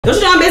Don't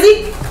you know I'm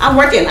busy? I'm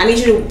working. I need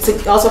you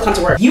to also come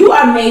to work. You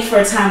are made for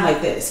a time like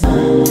this.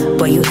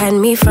 Boy, you had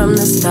me from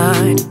the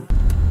start.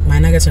 My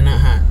nuggets are not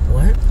hot.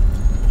 What?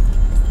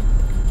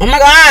 Oh my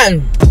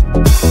god!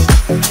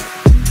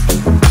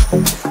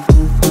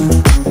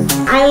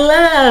 I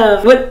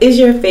love. What is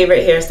your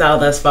favorite hairstyle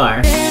thus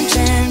far?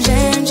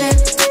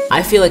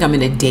 I feel like I'm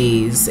in a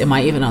daze. Am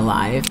I even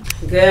alive?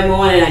 Good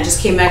morning. I just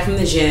came back from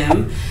the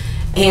gym.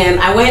 And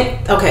I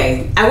went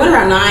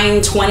around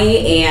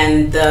 9:20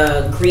 and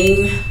the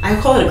green, I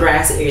call it a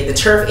grass area, the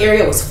turf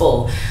area was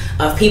full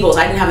of people. So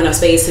I didn't have enough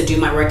space to do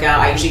my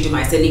workout. I usually do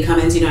my Sydney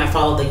Cummins, you know, I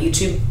follow the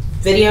YouTube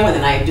video and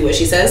then I do what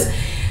she says.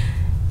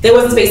 There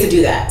wasn't space to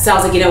do that. So I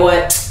was like, you know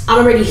what?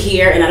 I'm already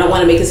here and I don't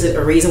want to make this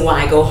a reason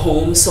why I go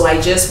home. So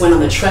I just went on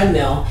the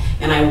treadmill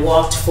and I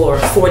walked for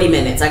 40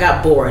 minutes. I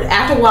got bored.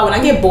 After a while, when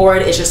I get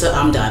bored, it's just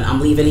I'm done.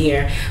 I'm leaving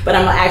here. But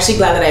I'm actually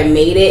glad that I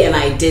made it and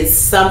I did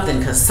something,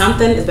 because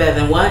something is better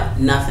than what?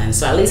 Nothing.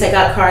 So at least I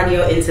got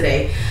cardio in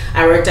today.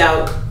 I worked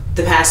out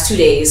the past 2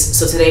 days,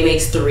 so today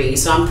makes 3.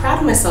 So I'm proud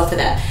of myself for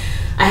that.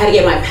 I had to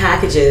get my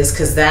packages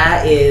because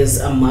that is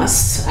a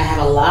must. I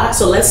have a lot.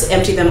 So let's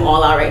empty them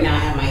all out right now. I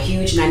have my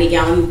huge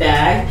 90-gallon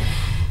bag.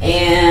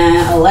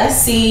 And let's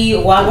see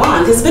what I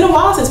want. Because it's been a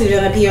while since we've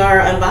done a PR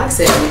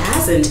unboxing,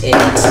 hasn't it?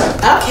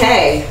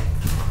 Okay,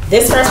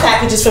 this first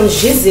package is from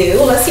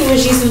Jizu. Let's see what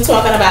Jizu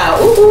talking about.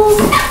 Ooh,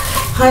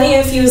 honey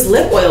infused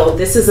lip oil.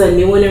 This is a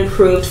new and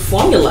improved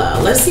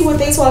formula. Let's see what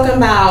they talking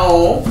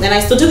about. And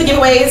I still do the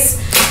giveaways.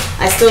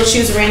 I still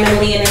choose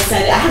randomly and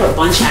send it. I have a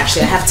bunch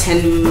actually. I have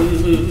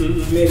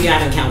 10, maybe I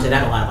haven't counted. I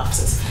have a lot of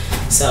boxes.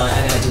 So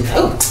I gotta do that.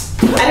 Oh.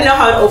 I didn't know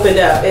how it opened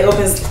up. It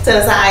opens to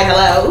the side.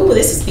 Hello. Ooh,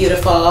 this is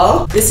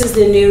beautiful. This is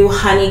the new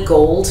honey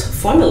gold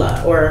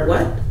formula, or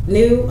what?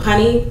 New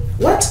honey,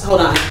 what?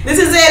 Hold on. This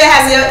is it.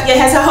 It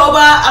has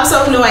jojoba. I'm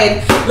so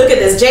annoyed. Look at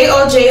this.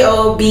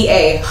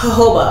 J-O-J-O-B-A.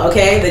 Jojoba,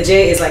 okay? The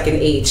J is like an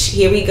H.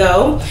 Here we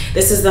go.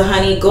 This is the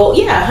honey gold.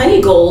 Yeah,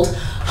 honey gold,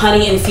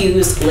 honey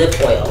infused lip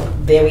oil.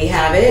 There we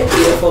have it.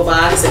 Beautiful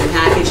box and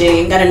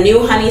packaging. Got a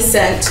new honey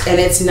scent, and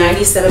it's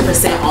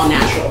 97% all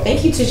natural.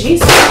 Thank you to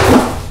Jesus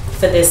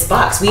for this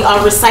box. We are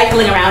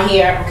recycling around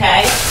here,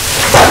 okay?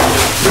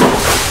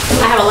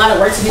 I have a lot of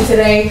work to do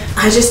today.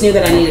 I just knew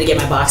that I needed to get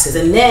my boxes.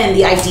 And then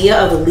the idea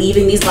of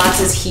leaving these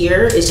boxes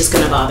here is just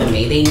gonna bother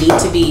me. They need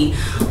to be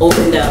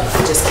opened up.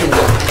 I just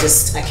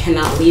cannot, I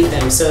cannot leave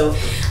them. So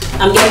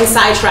I'm getting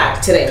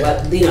sidetracked today,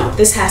 but you know,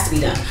 this has to be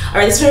done. All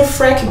right, this is from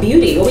Freck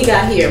Beauty. What we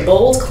got here?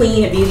 Bold,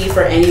 clean beauty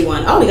for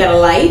anyone. Oh, we got a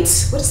light.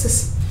 What is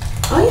this?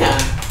 Oh yeah.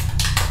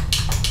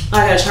 Oh,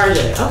 I gotta charge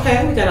it.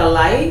 Okay, we got a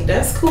light.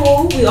 That's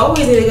cool. We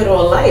always need to go to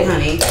a light,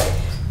 honey.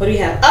 What do we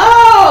have?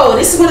 Oh,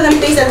 this is one of them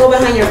things that go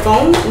behind your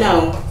phone?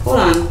 No, hold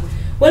on.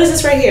 What is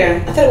this right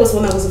here? I thought it was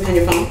one that was behind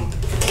your phone.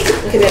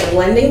 Okay, we have a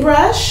blending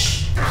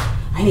brush.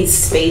 I need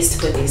space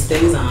to put these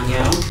things on,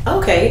 yo.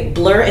 Okay,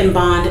 Blur and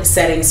Bond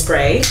setting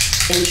spray.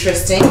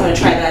 Interesting, I'm gonna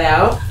try that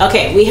out.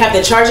 Okay, we have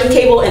the charging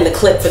cable and the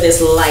clip for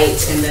this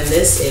light, and then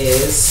this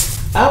is,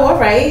 oh, all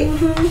right.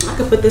 I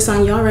could put this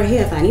on y'all right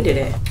here if I needed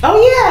it. Oh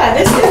yeah,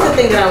 this is the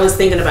thing that I was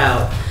thinking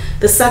about.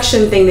 The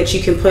suction thing that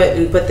you can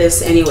put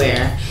this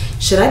anywhere.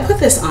 Should I put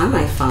this on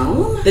my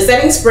phone? The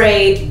setting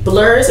spray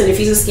blurs and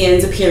diffuses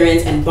skin's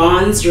appearance and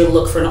bonds your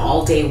look for an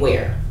all-day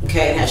wear.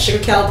 Okay, it has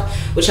sugar kelp,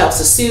 which helps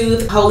to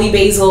soothe, holy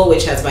basil,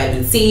 which has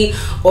vitamin C,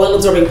 oil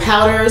absorbing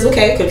powders,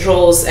 okay,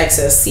 controls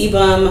excess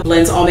sebum,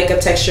 blends all makeup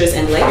textures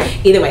and layer.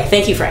 Either way,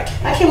 thank you, Frank.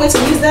 I can't wait to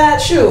use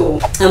that, shoo.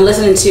 I'm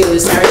listening to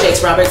Sarah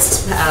Jakes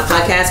Roberts'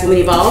 podcast, Women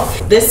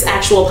Evolve. This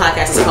actual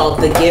podcast is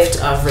called The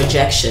Gift of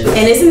Rejection.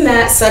 And isn't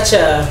that such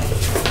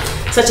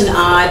an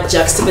odd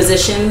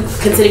juxtaposition,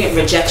 considering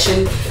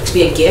rejection to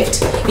be a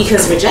gift,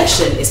 because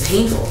rejection is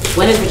painful.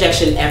 When is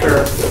rejection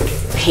ever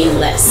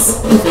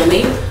painless? You feel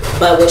me?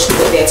 But what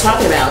they're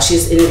talking about,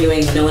 she's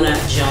interviewing Nona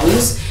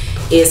Jones,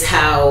 is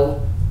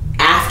how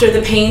after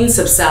the pain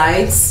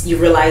subsides, you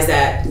realize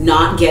that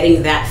not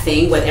getting that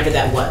thing, whatever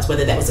that was,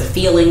 whether that was a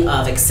feeling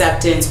of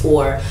acceptance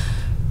or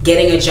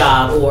getting a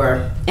job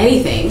or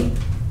anything,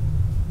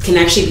 can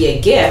actually be a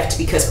gift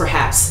because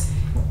perhaps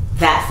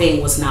that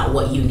thing was not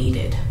what you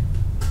needed.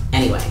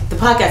 Anyway, the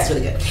podcast is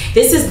really good.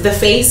 This is The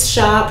Face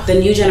Shop, the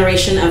new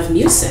generation of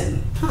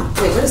mucin. Huh,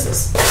 wait, what is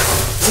this?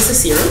 Is this a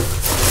serum?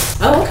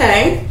 Oh,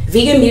 okay.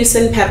 Vegan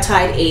Mucin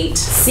Peptide 8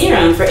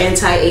 Serum for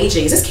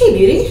anti-aging. Is this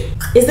K-Beauty?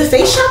 Is The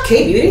Face Shop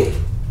K-Beauty?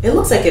 It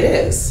looks like it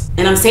is.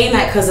 And I'm saying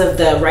that because of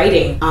the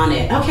writing on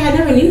it. Okay, I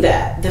never knew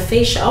that. The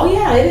Face Shop, oh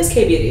yeah, it is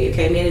K-Beauty.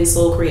 Okay, made in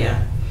Seoul,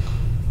 Korea.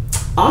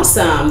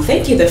 Awesome,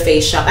 thank you, The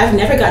Face Shop. I've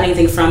never gotten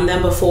anything from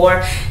them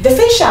before. The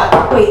Face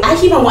Shop, wait, I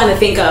keep on wanting to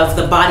think of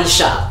The Body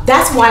Shop.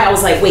 That's why I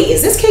was like, wait,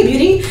 is this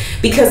K-Beauty?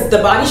 Because The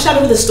Body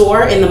Shop of the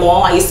store in the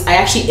mall, I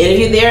actually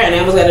interviewed there and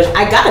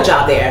I got a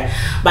job there,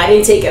 but I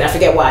didn't take it. I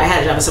forget why. I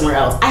had a job somewhere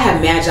else. I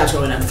had mad jobs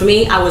growing up. For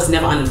me, I was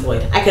never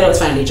unemployed. I could always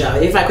find a new job.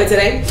 If I quit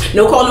today,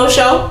 no call, no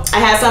show. I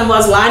had some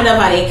was lined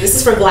up, honey. This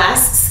is for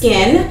glass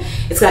skin.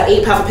 It's got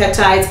 8 powerful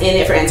peptides in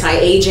it for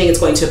anti-aging. It's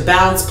going to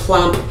bounce,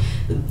 plump.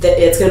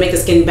 It's going to make the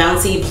skin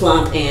bouncy,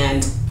 plump,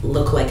 and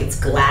look like it's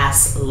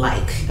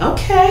glass-like.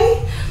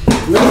 Okay,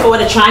 looking forward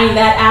to trying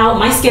that out.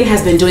 My skin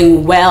has been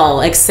doing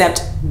well,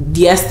 except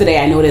yesterday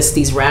I noticed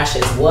these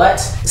rashes. What?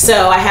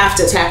 So I have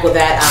to tackle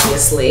that,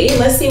 obviously.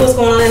 Let's see what's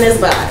going on in this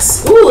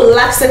box. Ooh,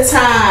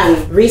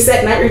 L'Occitane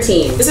Reset Night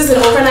Routine. This is an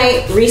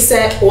overnight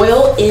reset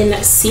oil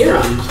in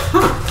serum.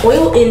 Huh,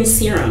 oil in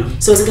serum.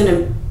 So is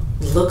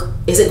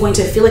it going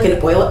to feel like an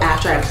oil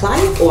after I apply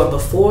it, or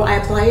before I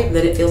apply it,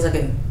 then it feels like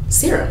a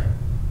serum?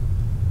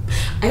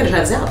 I gotta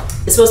try this out.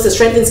 It's supposed to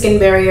strengthen skin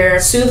barrier,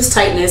 soothes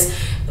tightness.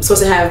 It's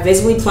supposed to have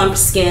visibly plump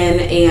skin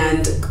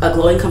and a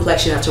glowing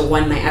complexion after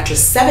one night. After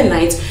 7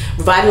 nights,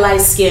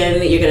 revitalized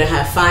skin, you're gonna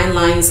have fine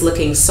lines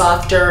looking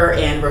softer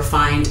and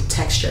refined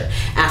texture.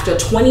 After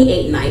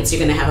 28 nights, you're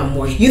gonna have a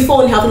more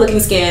youthful and healthy looking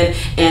skin,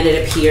 and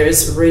it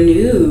appears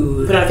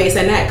renewed. Put on face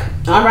and neck.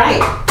 All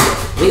right,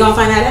 we gonna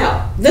find that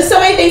out. There's so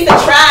many things to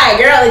try,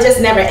 girl, it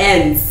just never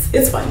ends.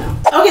 It's fun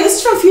though. Okay, this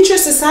is from Future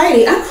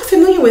Society. I'm not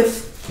familiar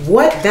with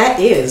what that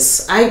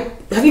is.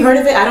 Have you heard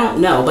of it? I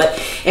don't know, but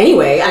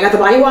anyway, I got the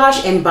body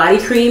wash and body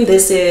cream.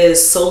 This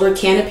is Solar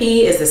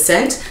Canopy is the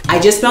scent. I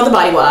just smelled the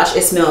body wash.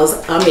 It smells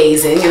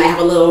amazing, and I have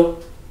a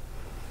little,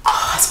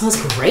 oh, it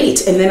smells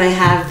great. And then I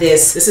have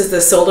this is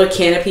the Solar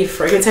Canopy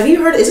fragrance. Have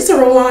you heard, is this a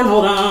roll-on?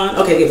 Hold on.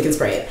 Okay, good, we can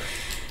spray it.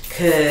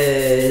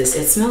 Cause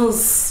it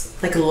smells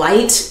like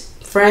light,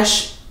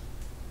 fresh.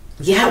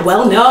 Yeah,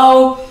 well,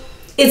 no.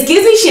 It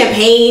gives me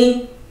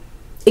champagne.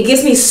 It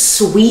gives me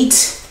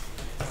sweet.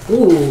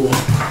 Ooh,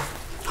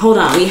 hold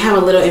on, we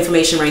have a little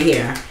information right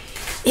here.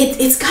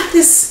 It's got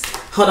this,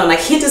 hold on, I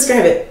can't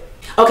describe it.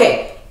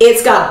 Okay,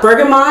 it's got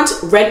bergamot,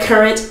 red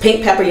currant,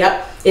 pink pepper,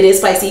 yep, it is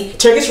spicy,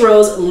 Turkish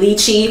rose,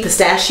 lychee,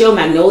 pistachio,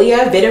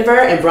 magnolia, vetiver,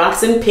 and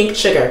broxin pink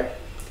sugar.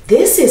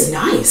 This is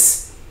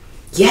nice.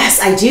 Yes,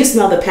 I do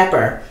smell the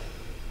pepper.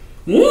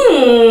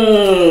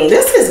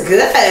 This is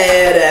good.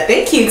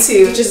 Thank you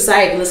to Future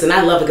Society. Listen,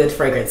 I love a good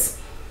fragrance.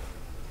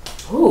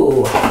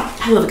 Ooh,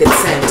 I love a good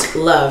scent,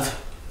 love.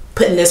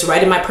 Putting this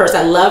right in my purse.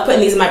 I love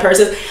putting these in my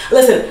purses.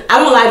 Listen,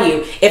 I won't lie to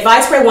you. If I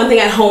spray one thing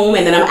at home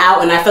and then I'm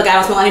out and I feel like I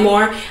don't smell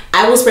anymore,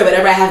 I will spray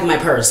whatever I have in my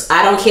purse.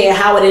 I don't care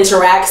how it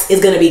interacts,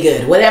 it's gonna be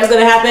good. Whatever's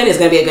gonna happen is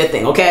gonna be a good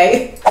thing,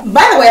 okay?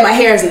 By the way, my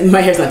hair's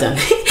not done.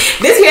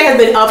 This hair has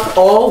been up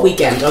all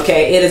weekend,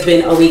 okay? It has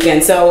been a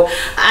weekend. So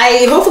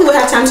I hopefully will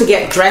have time to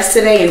get dressed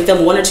today and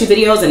film 1 or 2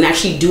 videos and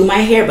actually do my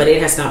hair, but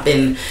it has not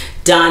been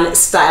done,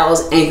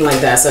 styles, anything like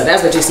that. So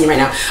that's what you see right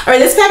now. All right,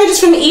 this package is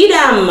from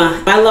Edem.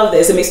 I love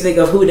this. It makes me think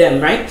of Who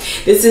Dem, right?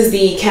 This is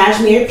the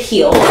Cashmere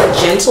Peel,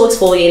 gentle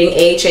exfoliating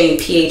AHA and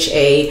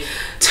PHA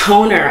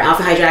toner.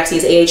 Alpha hydroxy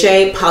is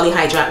AHA,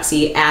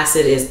 polyhydroxy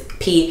acid is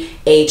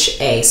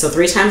PHA. So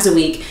 3 times a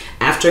week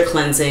after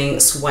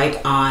cleansing,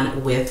 swipe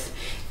on with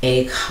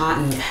a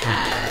cotton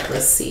pad.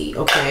 Let's see.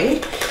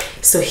 Okay,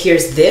 so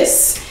here's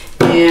this.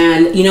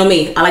 And you know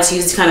me, I like to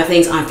use these kind of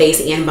things on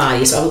face and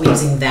body, so I will be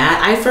using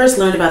that. I first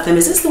learned about them.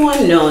 Is this the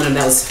one? No,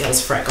 that was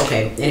Freck.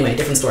 Okay, anyway,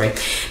 different story.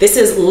 This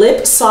is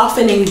Lip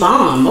Softening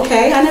Balm.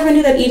 Okay, I never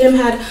knew that Edem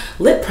had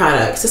lip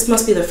products. This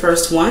must be the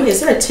first one.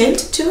 Is there a tint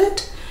to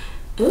it?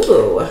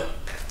 Ooh,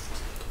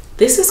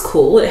 this is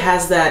cool. It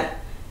has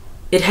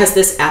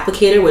this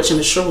applicator, which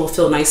I'm sure will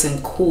feel nice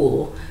and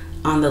cool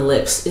on the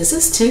lips. Is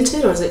this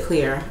tinted or is it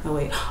clear? Oh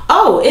wait.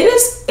 Oh, it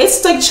is.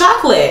 It's like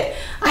chocolate.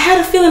 I had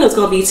a feeling it was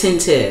gonna be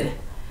tinted.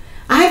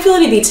 I had a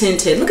feeling it'd be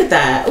tinted. Look at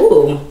that.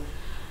 Ooh.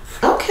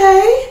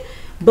 Okay.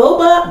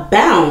 Boba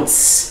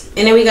Bounce.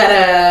 And then we got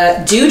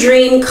a Dew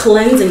Dream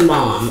Cleansing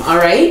Balm. All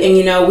right. And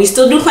you know, we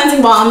still do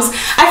cleansing balms.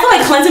 I feel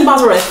like cleansing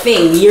balms were a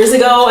thing years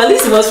ago. At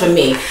least it was for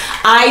me.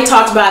 I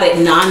talked about it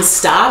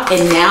non-stop,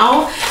 and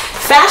now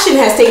fashion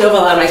has taken over a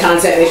lot of my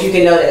content, if you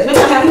can notice, which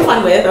I'm having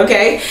fun with,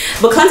 okay?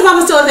 But cleansing balm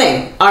is still a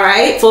thing, all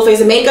right? Full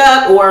face of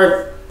makeup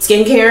or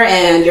skincare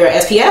and your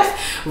SPF,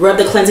 rub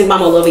the cleansing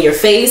balm all over your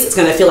face. It's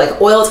gonna feel like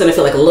oil, it's gonna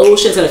feel like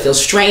lotion, it's gonna feel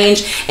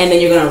strange, and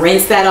then you're gonna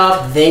rinse that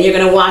off, then you're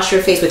gonna wash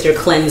your face with your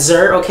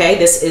cleanser, okay?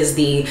 This is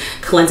the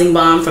cleansing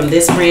balm from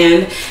this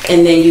brand,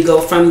 and then you go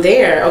from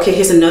there. Okay,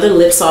 here's another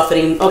lip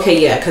softening. Okay,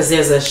 yeah, because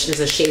there's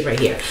a shade right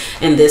here,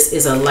 and this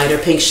is a lighter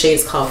pink shade.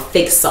 It's called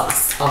Fake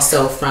Sauce,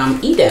 also from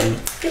Edem.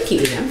 Thank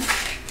you, Edem.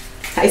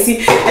 I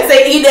say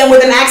Edem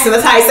with an accent.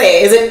 That's how I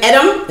say it. Is it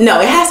Edem? No,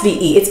 it has to be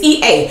E. It's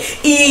E-A.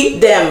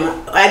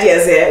 Edem. I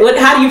just said it.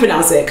 How do you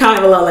pronounce it?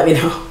 Comment below, let me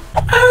know.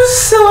 I'm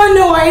so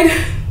annoyed.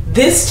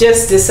 This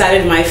just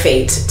decided my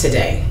fate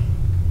today.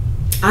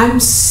 I'm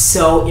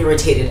so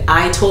irritated.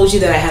 I told you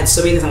that I had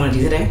so many things I want to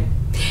do today.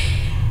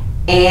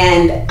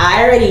 And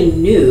I already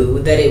knew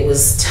that it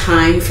was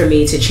time for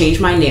me to change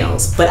my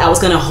nails. But I was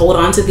going to hold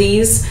on to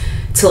these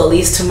till at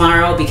least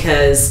tomorrow,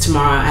 because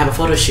tomorrow I have a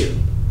photo shoot.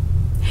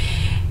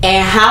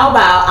 And how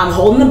about I'm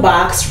holding the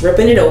box,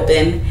 ripping it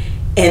open,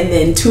 and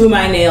then 2 of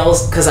my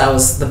nails,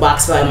 because the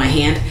box fell out of my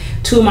hand,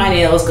 2 of my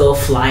nails go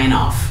flying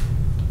off.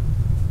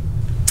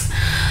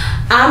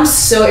 I'm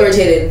so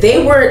irritated.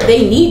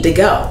 They need to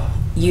go.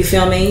 You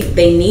feel me?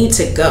 They need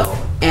to go.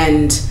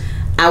 And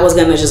I was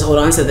gonna just hold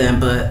on to them,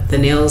 but the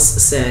nails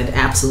said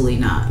absolutely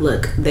not.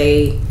 Look,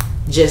 they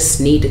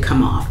just need to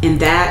come off, and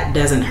that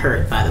doesn't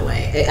hurt, by the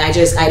way. I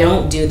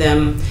don't do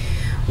them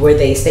where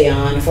they stay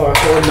on for a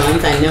whole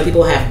month. I know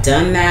people have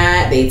done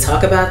that. They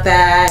talk about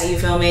that, you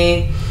feel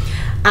me?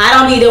 I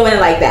don't be doing it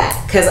like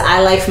that because I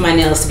like for my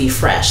nails to be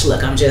fresh.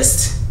 Look, I'm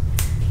just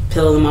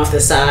peeling them off the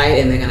side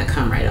and they're gonna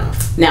come right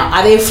off. Now,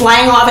 are they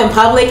flying off in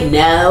public?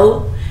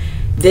 No.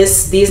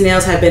 These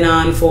nails have been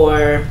on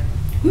for,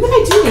 when did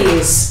I do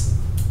these?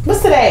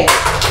 What's today?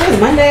 Today's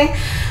Monday?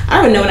 I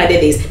don't even know when I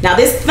did these. Now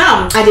this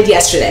thumb I did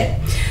yesterday,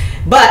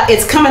 but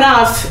it's coming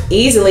off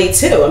easily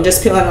too. I'm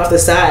just peeling off the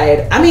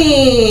side. I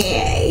mean,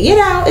 you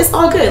know, it's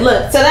all good.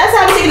 Look, so that's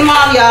how we taking them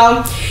off,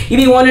 y'all. You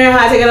be wondering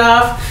how I take it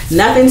off?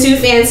 Nothing too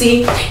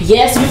fancy.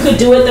 Yes, you could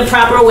do it the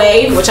proper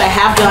way, which I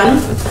have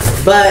done,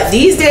 but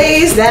these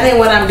days, that ain't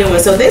what I'm doing.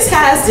 So this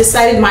has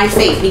decided my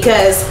fate,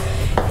 because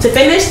to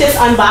finish this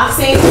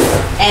unboxing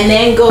and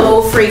then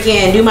go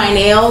freaking do my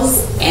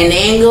nails and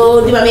then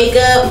go do my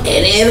makeup and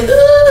then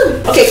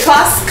okay, is it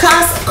COS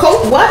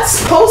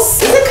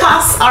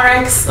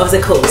RX or is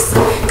it COS?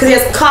 Because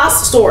there's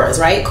COS stores,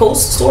 right?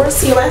 COS stores,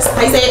 COS,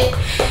 how you say it?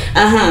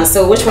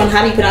 So which one?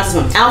 How do you pronounce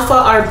this one? Alpha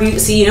arbutin.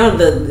 See, all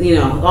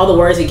the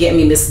words you get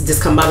me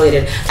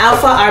discombobulated.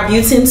 Alpha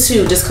arbutin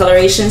 2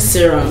 discoloration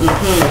serum.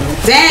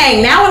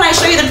 Dang! Now when I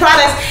show you the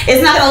products,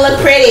 it's not gonna look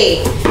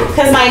pretty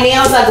because my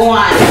nails are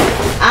gone.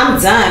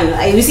 I'm done.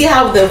 You see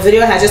how the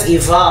video has just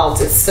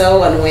evolved? It's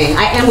so annoying.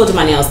 I am gonna do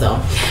my nails though,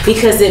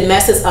 because it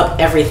messes up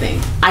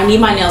everything. I need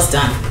my nails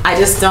done. I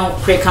just don't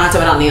create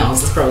content without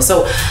nails. It's gross.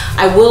 So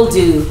I will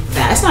do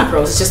that. It's not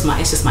gross. It's just my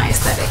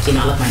aesthetic. You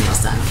know, I love my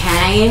nails done.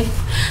 Okay.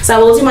 So I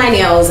will do my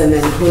nails, and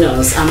then who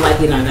knows? I'm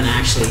likely not gonna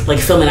actually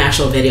film an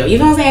actual video. You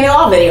know what I'm saying? They're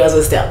all videos,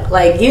 but still,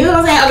 you know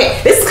what I'm saying?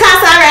 Okay, this is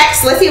COS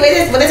RX. Let's see what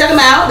they're talking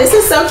about. This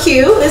is so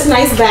cute. This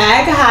nice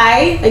bag.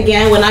 Hi.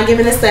 Again, we're not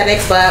giving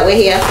aesthetics, but we're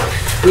here.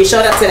 We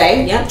showed up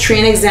today. Yep,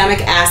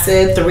 tranexamic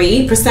acid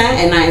 3%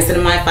 and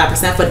niacinamide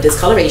 5% for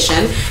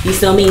discoloration. You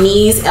feel me?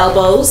 Knees,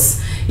 elbows.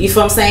 You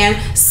feel what I'm saying?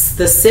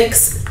 The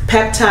 6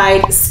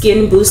 peptide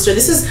skin booster.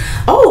 This is,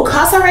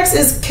 COS RX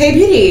is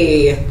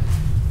K-Beauty.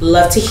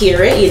 Love to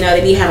hear it. You know,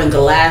 they be having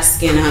glass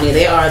skin, honey.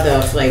 They are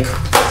the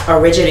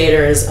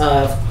originators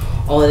of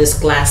all of this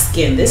glass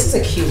skin. This is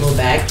a cute little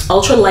bag.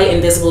 Ultra light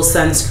invisible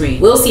sunscreen.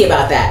 We'll see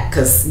about that,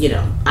 because I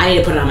need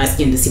to put it on my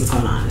skin to see what's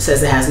going on. It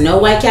says it has no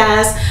white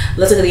cast.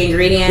 Let's look at the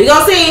ingredient. We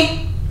gonna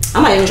see.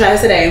 I might even try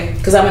this today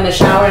because I'm in the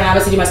shower and I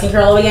obviously do my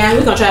skincare all over again.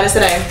 We're gonna try this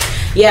today.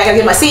 Yeah, I gotta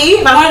get my, see,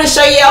 if I wanted to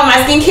show you all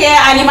my skincare,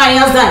 I need my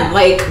nails done.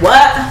 Like,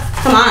 what?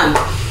 Come on.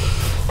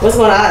 What's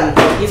going on?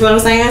 You feel what I'm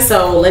saying?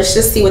 So let's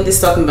just see what this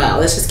is talking about.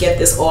 Let's just get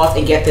this off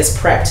and get this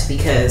prepped,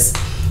 because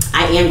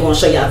I am going to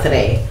show y'all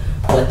today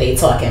what they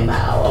talking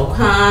about.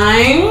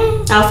 Okay.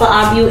 Alpha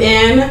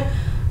arbutin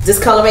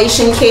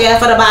discoloration care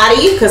for the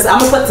body, because I'm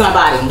going to put this on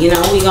my body.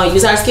 We're going to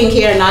use our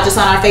skincare not just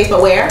on our face,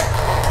 but where?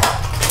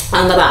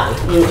 On the body.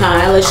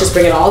 Okay. Let's just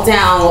bring it all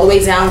down, all the way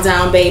down,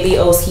 baby.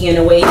 Oh, ski and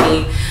away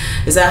me.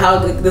 Is that how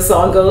the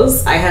song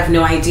goes? I have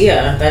no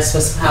idea. That's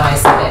just how I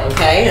said it,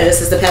 okay? And this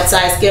is the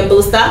Peptide Skin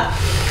Booster.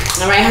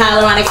 All right,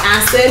 hyaluronic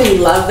acid. We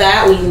love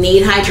that. We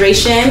need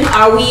hydration.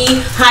 Are we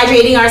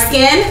hydrating our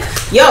skin?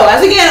 Yo,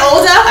 as we get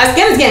older, our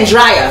skin is getting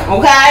drier,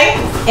 okay?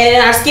 And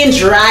then our skin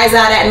dries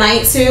out at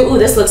night too. Ooh,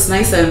 this looks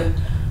nice and,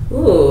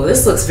 ooh,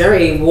 this looks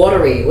very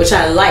watery, which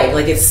I like.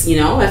 Like it's, I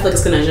feel like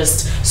it's gonna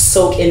just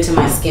soak into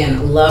my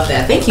skin. Love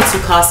that. Thank you to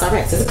COS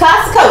RX. It's a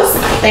COS.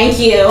 Thank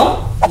you.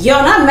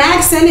 Yo, not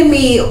Mag sending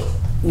me, I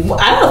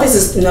don't know if this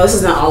is, no, this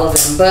is not all of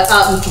them, but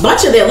a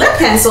bunch of their lip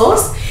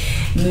pencils.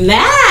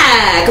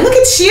 Mag, look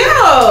at you,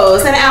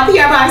 sending out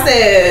PR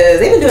boxes.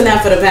 They've been doing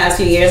that for the past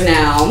few years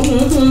now.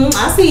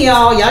 I see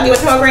y'all. Y'all get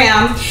with the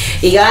program.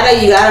 You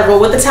gotta roll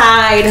with the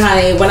tide,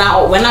 honey. We're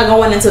not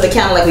going into the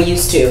counter like we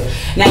used to.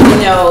 Now,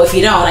 if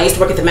you don't, I used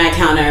to work at the Mag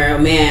counter,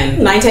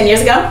 man, 9-10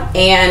 years ago,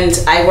 and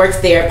I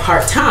worked there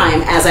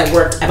part-time as I've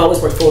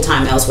always worked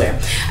full-time elsewhere.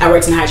 I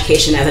worked in higher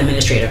education as an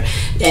administrator,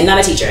 and not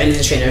a teacher, an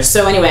administrator.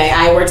 So anyway,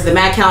 I worked at the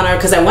Mag counter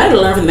because I wanted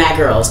to learn from the Mag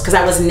girls, because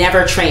I was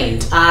never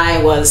trained.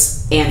 I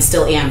was, and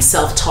still am,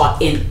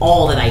 self-taught in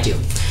all that I do.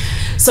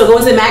 So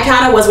going to the Mag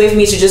counter was a way for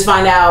me to just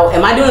find out,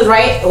 am I doing this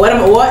right? What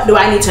do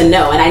I need to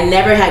know? And I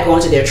never had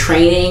gone to their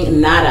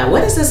training, nada.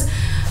 What is this?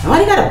 Oh,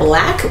 you got a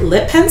black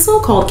lip pencil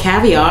called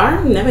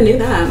Caviar? Never knew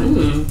that.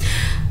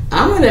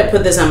 I'm gonna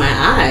put this on my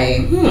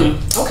eye.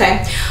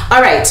 Okay.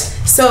 All right.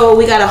 So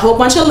we got a whole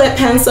bunch of lip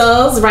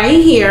pencils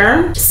right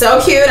here.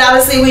 So cute.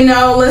 Obviously we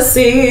know. Let's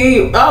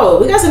see. Oh,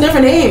 we got some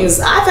different names.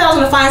 I thought I was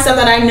gonna find stuff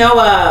that I know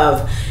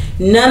of.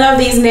 None of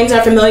these names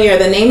are familiar.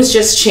 The names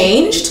just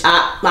changed.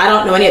 I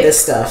don't know any of this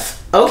stuff.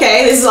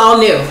 Okay, this is all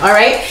new, all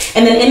right?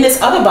 And then in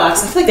this other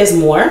box, I feel like there's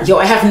more. Yo,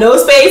 I have no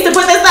space to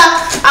put this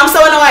stuff. I'm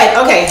so annoyed.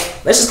 Okay,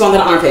 let's just go into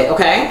the armpit,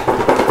 okay?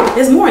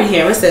 There's more in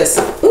here. What's this?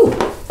 Ooh.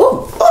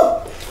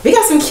 We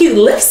got some cute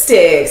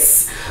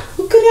lipsticks.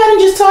 We could have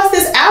just tossed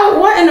this out.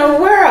 What in the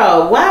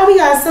world? Wow, we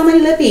got so many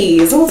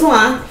lippies. Hold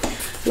on.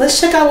 Let's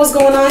check out what's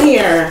going on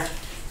here.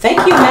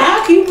 Thank you,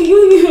 Mac.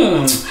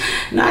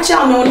 Not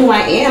y'all knowing who I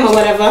am or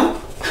whatever.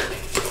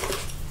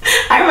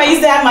 I remember I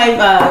used to have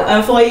my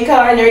employee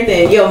card and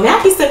everything. Yo,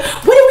 Mac used to,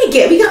 what did we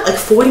get? We got like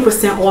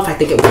 40% off, I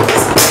think it was.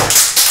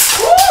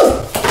 Woo!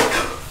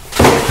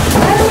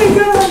 Oh my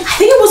God. I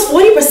think it was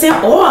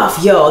 40%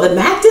 off, yo. The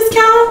Mac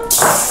discount.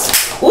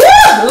 Woo!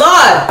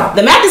 Lord.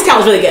 The Mac discount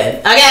was really good,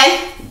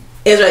 okay?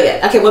 It's really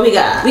good. Okay, what we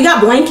got? We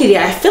got Blankety.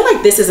 I feel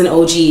like this is an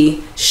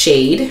OG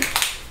shade.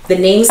 The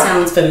name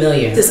sounds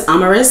familiar. This is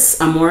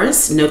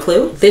Amorous, no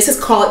clue. This is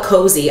Call It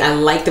Cozy. I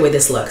like the way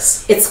this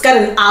looks. It's got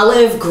an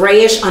olive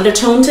grayish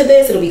undertone to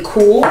this. It'll be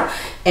cool.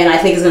 And I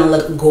think it's gonna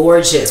look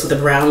gorgeous with a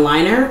brown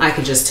liner. I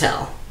can just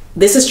tell.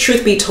 This is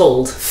Truth Be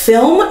Told.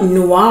 Film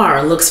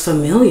Noir looks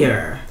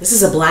familiar. This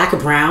is a black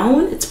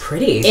brown. It's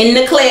pretty. In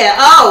the Clear.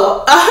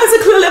 Oh,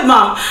 it's a clear lip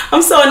balm.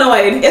 I'm so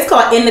annoyed. It's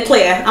called In the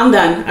Clear. I'm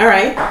done. All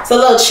right. So a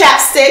little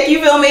chapstick,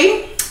 you feel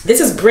me? This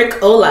is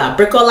Brickola.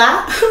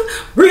 Brickola?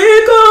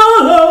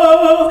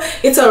 Brickola.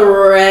 It's a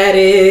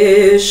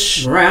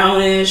reddish,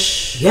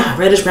 brownish. Yeah,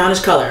 reddish,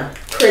 brownish color.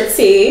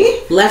 Pretty.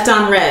 Left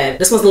on Red.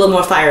 This one's a little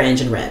more Fire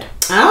Engine red.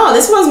 Oh,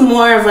 this one's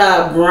more of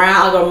a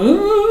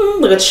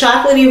brown, like a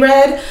chocolatey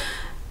red.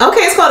 Okay,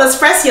 it's called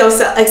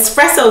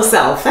Espresso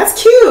Self.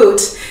 That's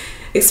cute.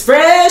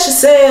 Express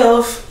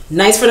yourself.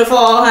 Nice for the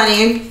fall,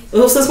 honey.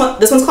 Oops,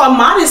 this one's called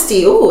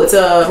Modesty. Ooh, it's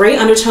a gray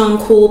undertone,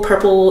 cool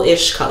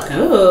purple-ish color.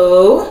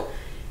 Oh.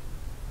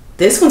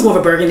 This one's more of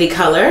a burgundy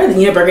color.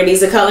 You know, burgundy is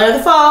the color of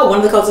the fall, one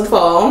of the colors of the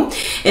fall.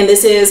 And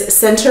this is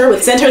Center,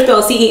 with Center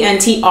spelled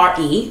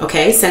C-E-N-T-R-E,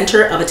 okay?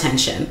 Center of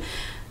Attention.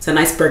 It's a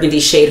nice burgundy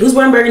shade. Who's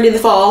wearing burgundy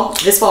this fall?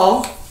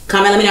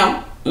 Comment, let me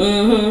know.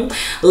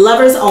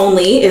 Lovers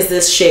Only is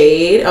this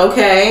shade,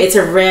 okay? It's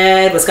a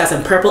red, but it's got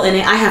some purple in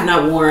it. I have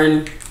not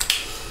worn,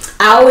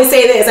 I always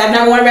say this, I've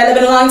not worn red lip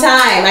in a long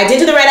time. I did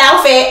do the red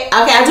outfit.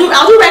 Okay,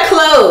 I'll do red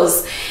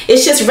clothes.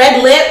 It's just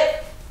red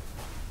lip.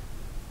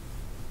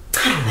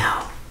 I don't know.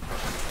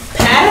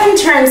 Pattern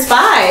turns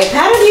 5.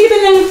 Pattern, you've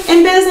been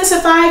in business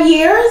for 5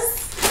 years?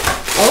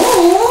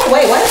 Oh,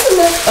 wait, what does it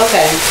look?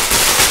 Okay.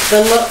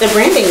 The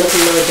branding looks a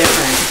little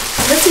different.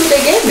 Let's see what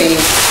they gave me.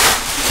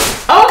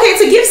 Okay,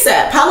 it's a gift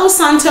set. Palo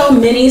Santo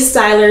Mini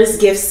Stylers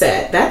gift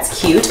set. That's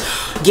cute.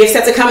 Gift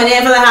sets are coming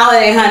in for the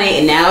holiday,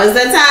 honey. Now is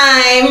the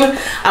time.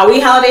 Are we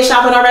holiday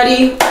shopping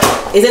already?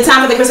 Is it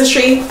time for the Christmas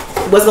tree?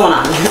 What's going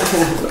on?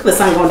 Look at the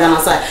sun going down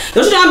outside.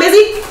 Don't you know I'm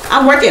busy?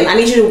 I'm working. I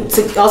need you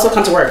to also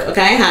come to work,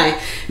 okay?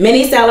 Hi.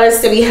 Mini Stylers,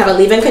 so we have a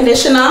leave-in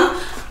conditioner,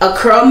 a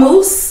curl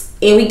mousse,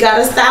 and we got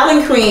a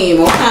styling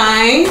cream,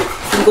 okay?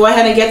 You go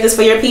ahead and get this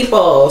for your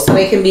people so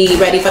they can be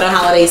ready for the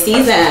holiday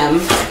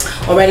season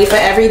or ready for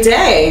every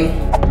day.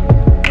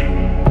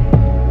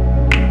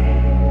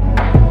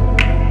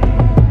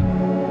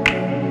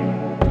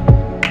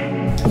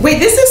 Wait,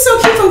 this is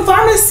so cute from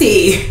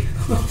Pharmacy.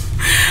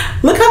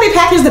 Look how they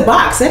packaged the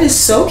box. That is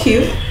so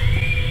cute.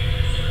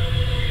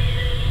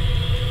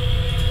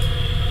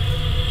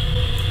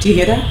 Do you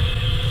hear that?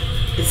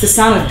 It's the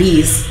sound of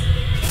bees.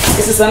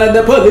 It's the sound of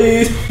the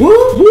police.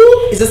 Whoop,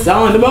 whoop. It's the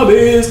sound of my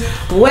bees.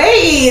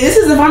 Wait, this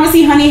is the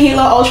Pharmacy Honey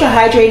Halo Ultra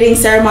Hydrating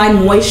Ceramide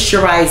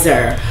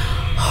Moisturizer.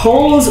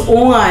 Holds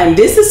on.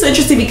 This is so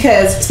interesting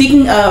because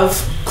speaking of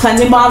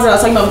cleansing balms that I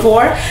was talking about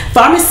before,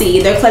 Pharmacy,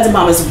 their cleansing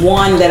balm is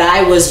one that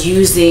I was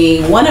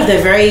using, one of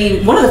the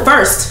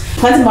first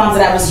cleansing balms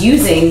that I was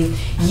using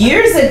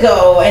years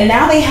ago, and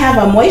now they have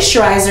a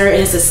moisturizer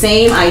and it's the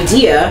same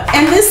idea,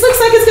 and this looks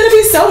like it's gonna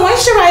be so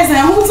moisturizing.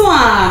 Hold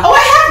on. Oh, I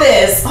have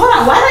this. Hold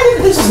on, why did I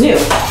think this was new?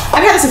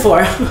 I've had this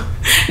before.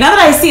 Now that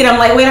I see it, I'm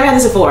like, wait, I've had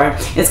this before.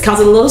 It comes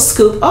with a little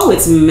scoop. Oh,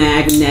 it's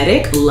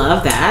magnetic.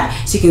 Love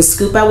that. So you can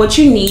scoop out what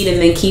you need and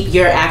then keep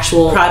your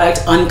actual product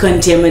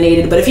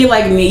uncontaminated. But if you're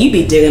like me, you'd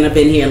be digging up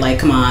in here like,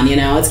 come on, you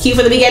know, it's cute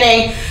for the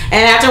beginning, and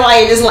after a while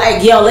you're just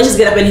like, yo, let's just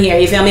get up in here,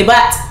 you feel me?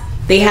 But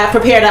they have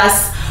prepared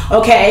us,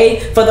 okay,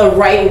 for the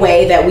right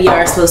way that we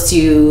are supposed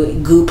to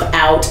goop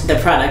out the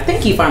product.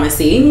 Thank you,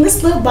 Pharmacy.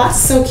 This little box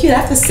is so cute. I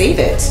have to save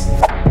it.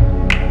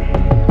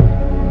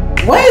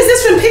 What is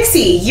this from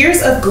Pixie?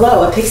 Years of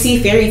Glow, a Pixie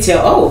fairy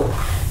tale.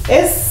 Oh,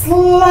 it's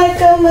like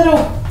a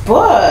little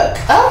book.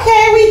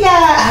 Okay, we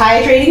got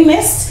Hydrating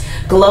Mist,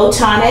 Glow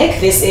Tonic.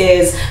 This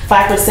is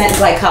 5%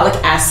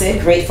 glycolic acid,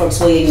 great for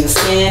exfoliating the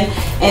skin.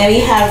 And we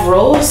have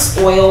Rose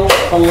Oil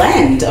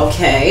Blend,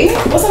 okay.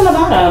 What's on the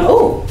bottom?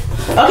 Oh,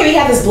 okay, we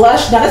have this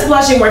blush. Now this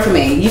blush didn't work for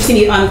me. You've seen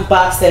me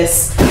unbox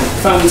this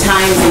from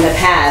times in the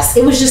past.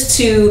 It was just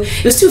too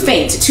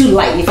faint, too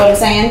light, you feel what I'm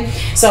saying?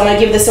 So I'm gonna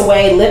give this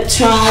away. Lip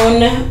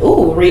Tone,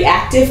 ooh,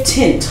 Reactive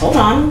Tint. Hold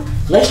on,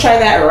 let's try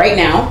that right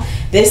now.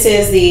 This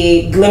is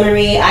the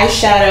Glimmery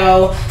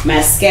Eyeshadow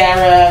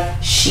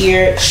Mascara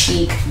Sheer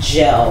Cheek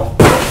Gel.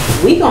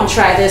 We gonna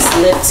try this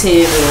lip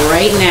tint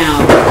right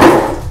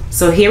now.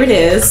 So here it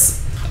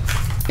is.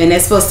 And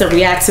it's supposed to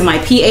react to my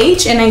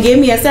pH and then give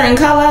me a certain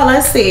color.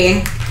 Let's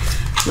see.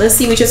 Let's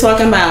see what you're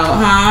talking about,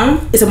 huh?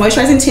 It's a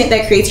moisturizing tint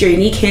that creates your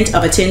unique hint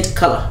of a tint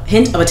color.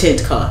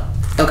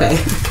 Okay.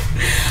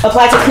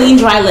 Apply to clean,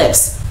 dry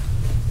lips.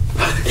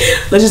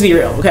 Let's just be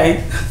real,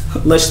 okay?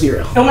 Let's just be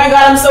real. Oh my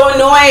God, I'm so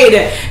annoyed.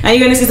 Now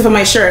you're gonna see stuff on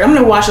my shirt. I'm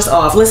gonna wash this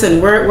off. Listen,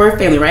 we're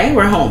family, right?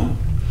 We're home.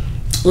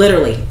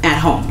 Literally at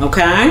home,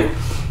 okay?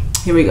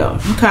 Here we go.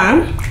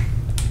 Okay.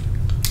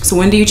 So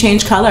when do you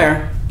change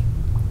color?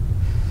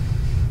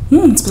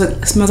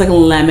 It smells like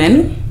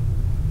lemon.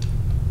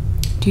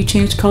 Do you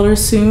change color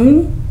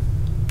soon?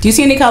 Do you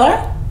see any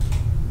color?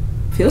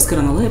 Feels good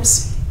on the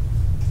lips.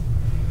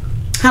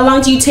 How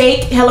long do you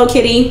take? Hello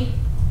Kitty.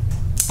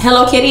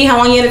 Hello Kitty, how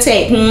long are you gonna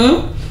take?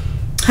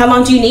 How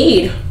long do you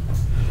need?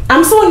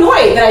 I'm so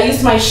annoyed that I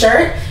used my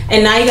shirt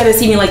and now you gotta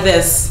see me like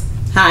this.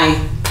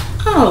 Hi.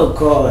 Oh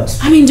God.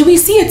 I mean, do we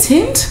see a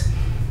tint?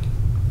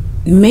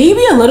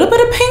 Maybe a little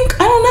bit of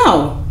pink? I don't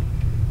know.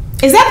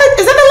 Is that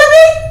the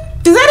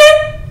lippy? Is that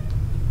it?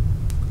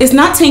 It's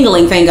not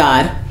tingling, thank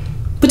God.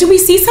 But do we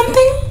see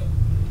something?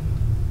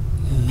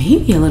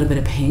 Maybe a little bit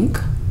of pink.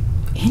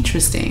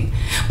 Interesting.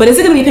 But is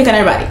it gonna be pink on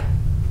everybody?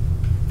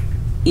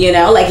 You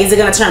know, like, is it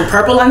gonna turn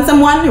purple on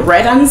someone,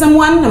 red on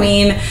someone? I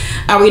mean,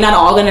 are we not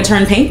all gonna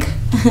turn pink?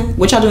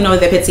 What y'all doing over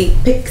there, Pixie?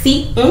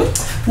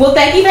 Well,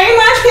 thank you very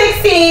much,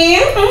 Pixie.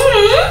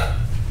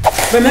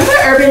 Remember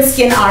Urban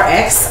Skin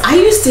RX? I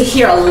used to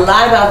hear a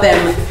lot about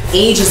them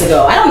ages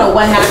ago. I don't know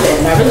what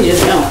happened. I really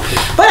just don't.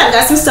 But I've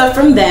got some stuff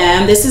from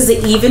them. This is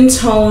the Even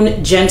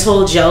Tone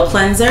Gentle Gel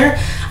Cleanser.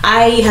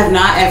 I have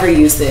not ever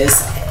used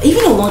this.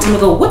 Even a long time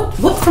ago,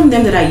 what from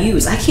them did I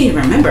use? I can't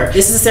even remember.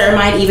 This is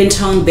Ceramide Even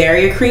Tone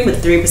Barrier Cream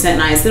with 3%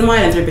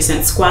 niacinamide and 3%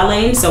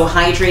 squalane. So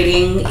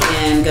hydrating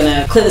and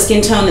gonna clear the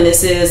skin tone. And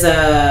this is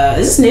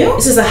new?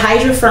 This is a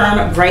Hydra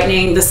Firm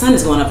Brightening. The sun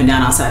is going up and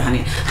down outside,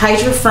 honey.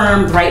 Hydra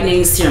Firm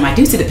Brightening Serum. I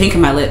do see the pink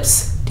in my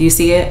lips. Do you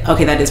see it?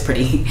 Okay, that is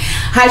pretty.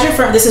 Hydra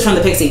Firm, this is from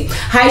the Pixie.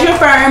 Hydra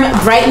Firm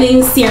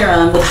Brightening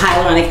Serum with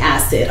hyaluronic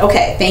acid.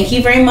 Okay, thank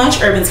you very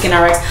much, Urban Skin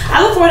RX.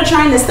 I look forward to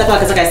trying this stuff out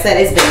because like I said,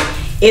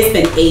 it's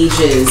been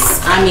ages.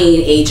 I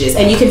mean ages.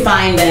 And you can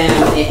find them,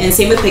 and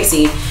same with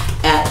Pixie,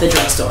 at the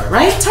drugstore,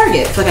 right?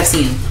 Target, like I've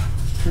seen.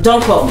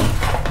 Don't quote me.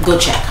 Go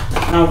check.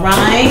 All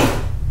right.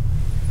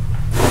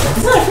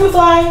 Is that a fruit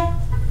fly?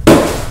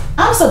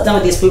 I'm so done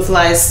with these fruit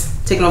flies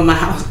taking over my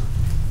house.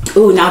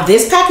 Ooh, now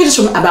this package is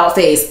from About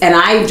Face, and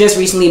I've just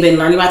recently been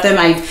learning about them.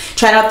 I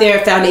tried out their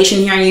foundation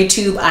here on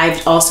YouTube.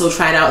 I've also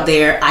tried out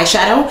their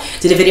eyeshadow.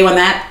 Did a video on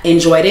that,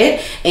 enjoyed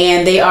it.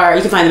 And they are,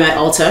 you can find them at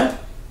Ulta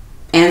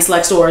and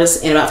select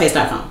stores and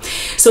aboutface.com.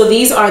 So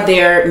these are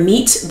their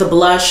Meet the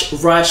Blush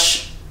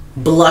Rush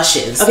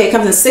blushes. Okay, it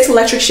comes in 6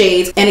 electric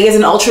shades and it gives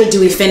an ultra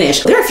dewy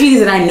finish. There are a few of these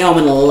that I know I'm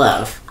gonna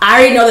love. I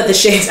already know that the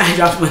shades, I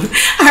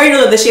already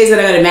know that the shades that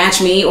are gonna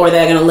match me or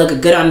that are gonna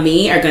look good on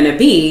me are gonna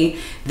be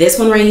this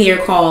one right here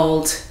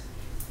called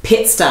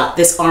Pit Stop,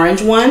 this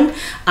orange one.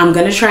 I'm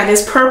gonna try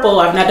this purple.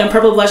 I've not done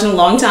purple blush in a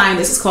long time.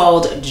 This is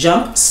called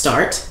Jump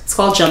Start. It's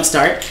called Jump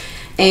Start.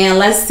 And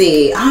let's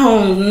see, I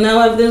don't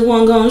know if this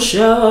one gonna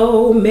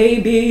show,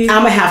 maybe.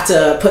 I'm gonna have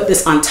to put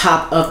this on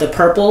top of the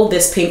purple.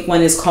 This pink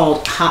one is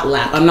called Hot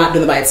Lap. I'm not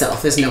doing it by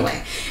itself, there's no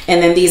way.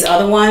 And then these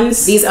other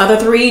ones, these other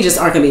 3 just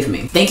aren't gonna be for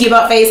me. Thank you,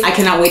 About Face. I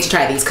cannot wait to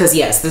try these, cause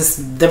yes,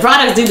 the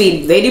products do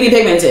be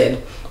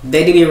pigmented.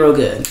 They do be real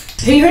good.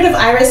 Have you heard of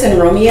Iris and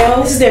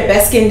Romeo? This is their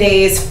Best Skin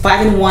Days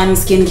 5-in-1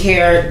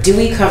 skincare,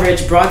 dewy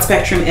coverage, broad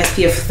spectrum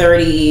SPF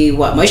 30,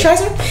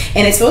 moisturizer?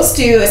 And it's supposed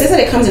to, it says that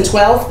it comes in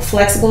 12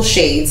 flexible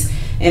shades.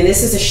 And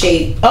this is a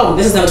shade, oh,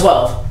 this is number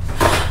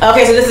 12.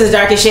 Okay, so this is the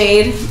darkest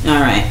shade.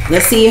 All right,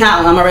 let's see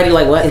how, I'm already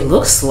like, what? It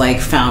looks like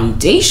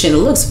foundation. It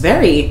looks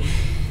very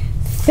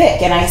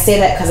thick. And I say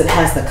that because it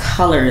has the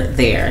color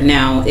there.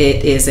 Now,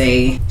 it is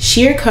a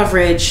sheer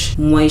coverage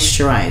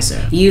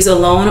moisturizer. Use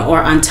alone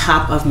or on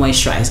top of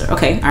moisturizer.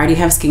 Okay, I already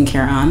have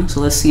skincare on,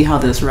 so let's see how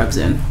this rubs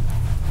in.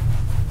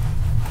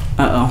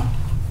 Uh-oh,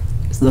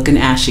 it's looking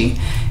ashy.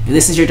 If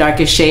this is your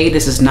darkest shade,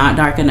 this is not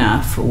dark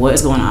enough. What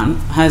is going on?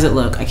 How does it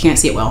look? I can't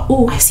see it well.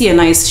 Ooh, I see a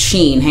nice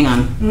sheen. Hang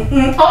on.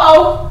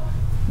 Uh-oh.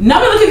 Now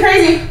we're looking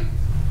crazy.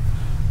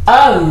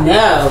 Oh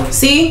no.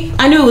 See?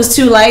 I knew it was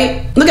too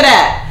light. Look at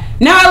that.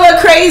 Now I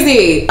look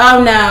crazy.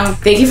 Oh no.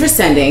 Thank you for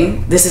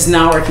sending. This is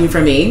not working for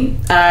me.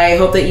 I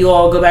hope that you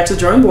all go back to the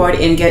drawing board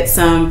and get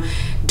some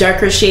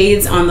darker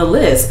shades on the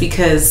list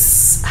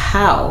because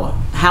how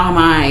am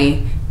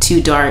I too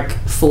dark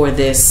for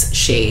this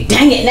shade?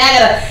 Dang it,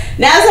 now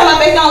that's how my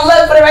face gonna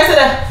look for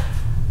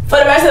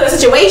the rest of the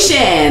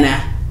situation.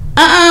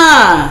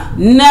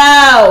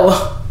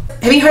 No.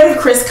 Have you heard of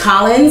Chris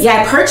Collins?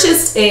 Yeah, I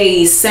purchased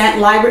a scent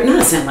library, not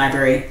a scent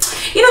library.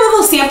 You know the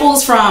little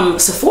samples from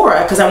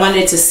Sephora because I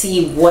wanted to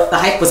see what the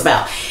hype was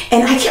about.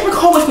 And I can't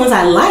recall which ones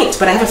I liked,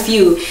 but I have a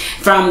few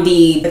from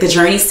the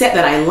Journey set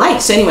that I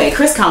liked. So anyway,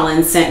 Chris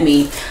Collins sent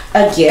me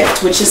a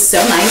gift, which is so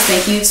nice.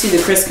 Thank you to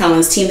the Chris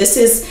Collins team. This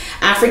is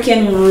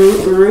African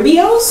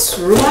Rubios?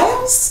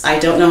 I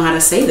don't know how to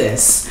say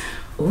this.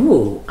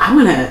 Ooh,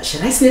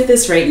 should I sniff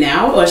this right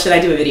now or should I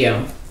do a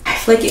video? I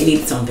feel like it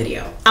needs its own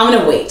video. I'm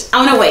gonna wait.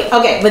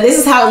 Okay, but this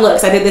is how it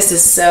looks. I think this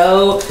is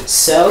so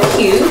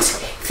cute.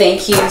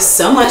 Thank you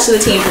so much to the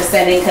team for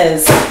sending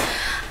because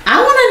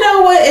I want to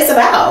know what it's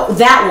about.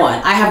 That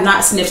one, I have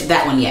not sniffed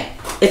that one yet.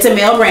 It's a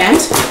male brand.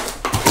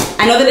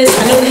 I know that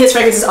his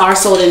fragrances are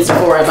sold in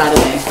Sephora, by the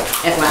way.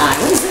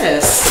 FYI. What is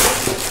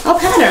this? Oh,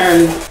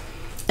 pattern.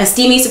 A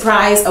steamy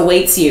surprise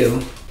awaits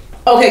you.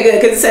 Okay, good,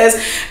 because it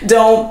says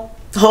don't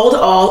Hold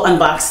all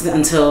unboxed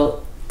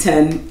until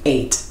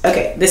 10:08.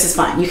 Okay, this is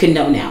fine. You can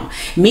know now.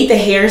 Meet the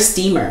hair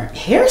steamer.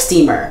 Hair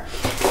steamer.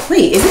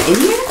 Wait, is it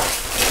in here?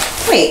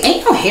 Wait,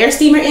 ain't no hair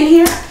steamer in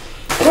here?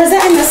 Or is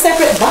that in a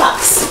separate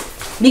box?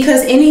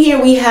 Because in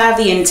here we have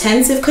the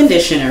intensive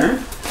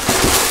conditioner.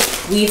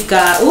 We've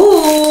got,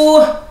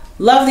 ooh,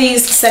 love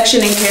these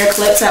sectioning hair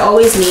clips. I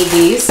always need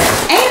these.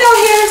 Ain't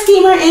no hair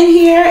steamer in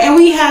here. And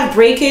we have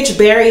breakage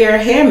barrier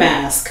hair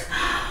mask.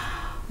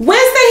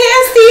 Where's the hair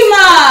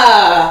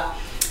steamer?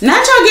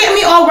 Not y'all getting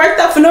me all worked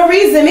up for no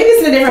reason. Maybe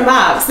it's in a different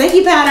box. Thank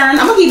you, pattern.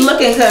 I'm gonna keep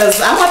looking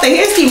because I want the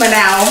hair steamer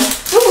now.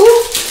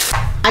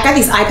 I got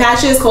these eye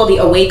patches called the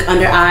Awake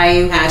Under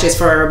Eye Patches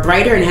for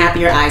brighter and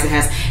happier eyes. It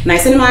has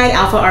niacinamide,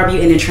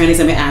 alpha-arbutin, and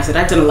tranexamic acid.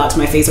 I've done a lot to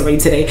my face already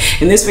today.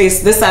 And this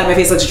side of my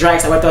face looks dry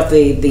because I wiped off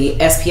the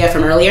SPF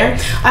from earlier.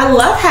 I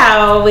love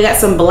how we got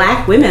some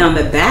black women on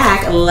the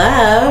back.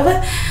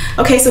 Love.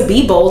 Okay, so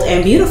be bold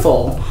and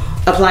beautiful.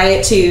 Apply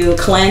it to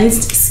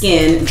cleansed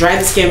skin, dry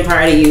the skin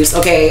prior to use.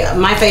 Okay,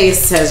 my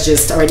face has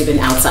just already been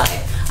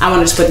outside. I want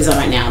to just put these on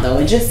right now though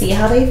and just see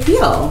how they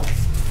feel.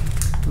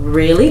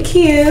 Really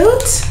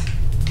cute.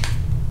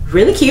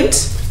 Really cute.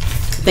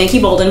 Thank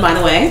you, Bolden, by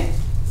the way.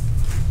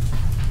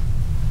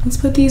 Let's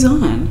put these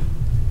on.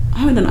 I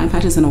haven't done eye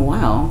patches in a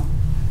while.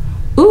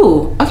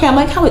 Ooh, okay, I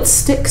like how it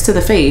sticks to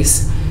the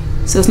face.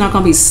 So it's not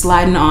gonna be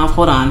sliding off.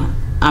 Hold on,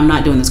 I'm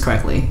not doing this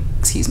correctly.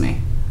 Excuse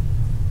me.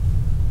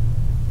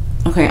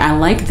 Okay, I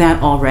like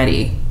that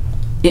already.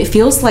 It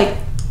feels like,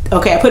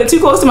 okay, I put it too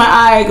close to my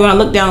eye. When I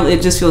look down,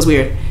 it just feels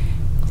weird.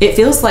 It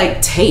feels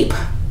like tape,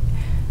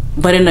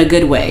 but in a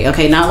good way.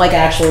 Okay, not like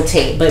actual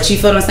tape, but you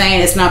feel what I'm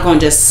saying? It's not gonna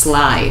just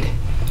slide,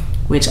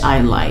 which I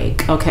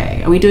like.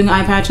 Okay, are we doing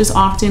eye patches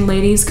often,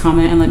 ladies?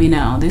 Comment and let me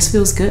know. This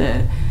feels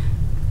good.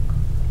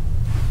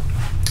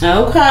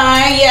 Okay,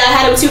 yeah, I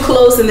had them too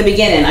close in the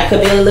beginning. I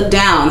could barely look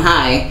down.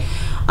 Hi.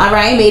 All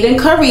right, made in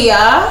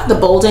Korea, the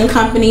Bolden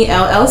Company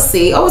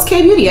LLC. Oh, it's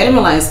K-Beauty, I didn't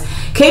realize.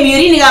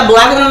 K-Beauty, and you got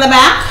black on the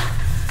back.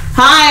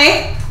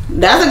 Hi,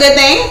 that's a good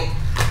thing.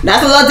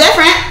 That's a little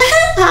different.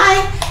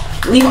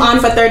 Hi. Leave on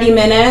for 30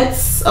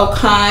 minutes.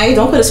 Okay,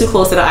 don't put it too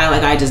close to the eye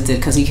like I just did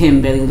because you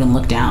can barely even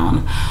look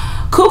down.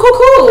 Cool, cool,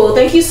 cool.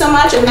 Thank you so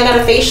much. And then I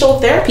got a facial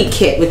therapy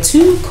kit with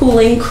 2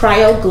 cooling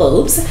cryo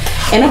globes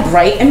and a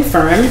bright and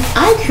firm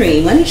eye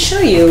cream. Let me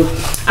show you.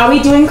 Are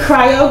we doing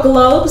cryo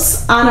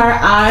globes on our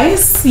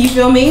eyes? You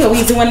feel me? Are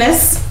we doing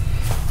this?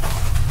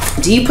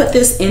 Do you put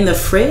this in the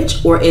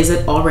fridge or is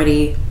it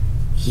already?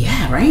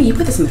 Yeah, right? You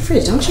put this in the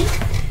fridge, don't you?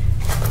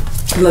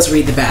 Let's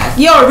read the back.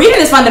 Yo,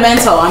 reading is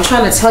fundamental. I'm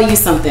trying to tell you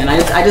something.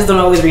 I just don't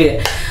always read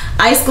it.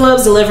 Ice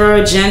globes deliver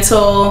a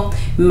gentle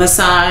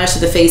massage to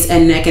the face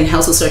and neck and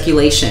helps with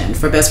circulation.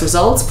 For best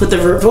results, put the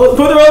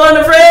roller in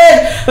the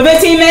fridge for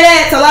 15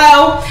 minutes,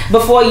 hello,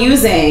 before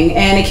using.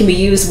 And it can be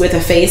used with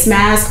a face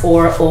mask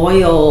or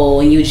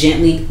oil. And you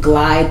gently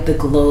glide the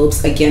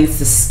globes against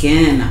the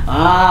skin.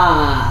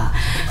 Ah,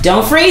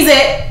 don't freeze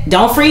it.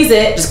 Don't freeze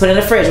it. Just put it in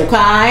the fridge,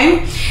 okay?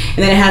 And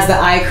then it has the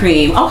eye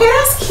cream. Okay,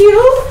 that's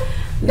cute.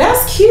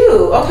 That's cute.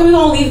 Okay, we're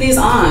gonna leave these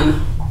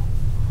on.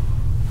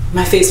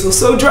 My face feels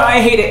so dry,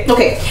 I hate it.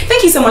 Okay,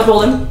 thank you so much,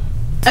 Bolden.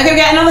 Okay, we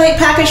got another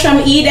package from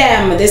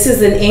Edem. This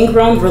is an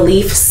ingrown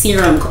relief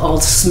serum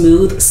called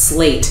Smooth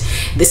Slate.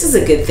 This is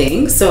a good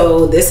thing.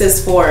 So this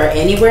is for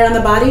anywhere on the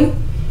body.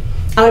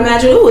 I would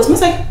imagine, ooh, it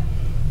smells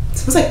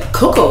like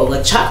cocoa,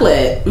 like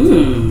chocolate.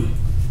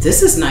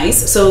 This is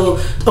nice. So,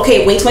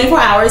 okay, wait 24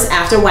 hours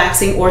after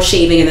waxing or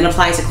shaving and then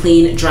apply to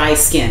clean, dry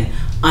skin.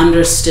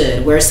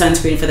 Understood. Wear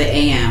sunscreen for the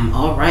AM.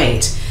 All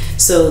right.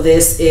 So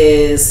this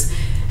is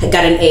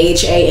got an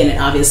AHA in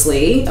it,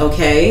 obviously.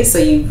 Okay, so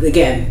you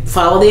again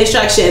follow the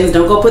instructions.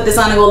 Don't go put this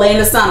on and go lay in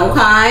the sun.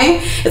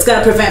 Okay, it's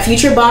gonna prevent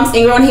future bumps,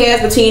 ingrown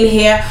hairs, between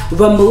hair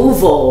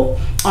removal.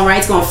 All right,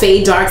 it's gonna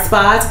fade dark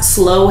spots,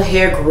 slow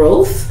hair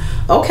growth.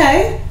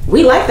 Okay,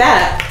 we like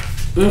that.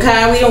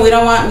 Okay, we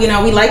don't want, you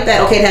know, we like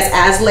that. Okay, it has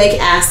azelaic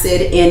acid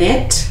in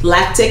it,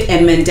 lactic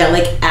and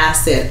mandelic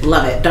acid.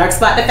 Love it. Dark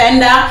spot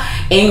defender,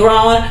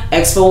 ingrown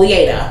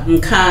exfoliator.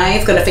 Okay,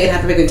 it's gonna fade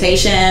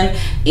hyperpigmentation,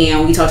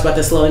 and we talked about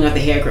the slowing of the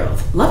hair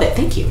growth. Love it.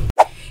 Thank you.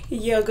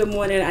 Yo, good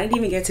morning. I didn't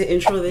even get to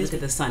intro this. Look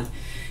at the sun.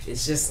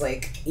 It's just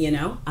like, you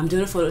know, I'm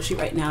doing a photo shoot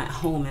right now at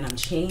home and I'm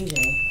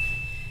changing.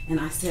 And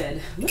I said,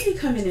 let me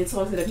come in and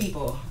talk to the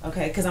people,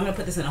 okay? Because I'm gonna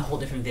put this in a whole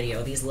different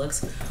video. These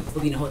looks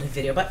will be in a whole different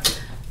video,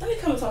 but let me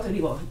come and talk to the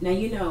people. Now,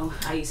 you know,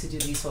 I used to do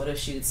these photo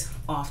shoots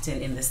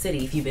often in the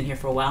city. If you've been here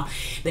for a while,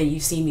 then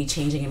you've seen me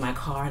changing in my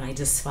car, and I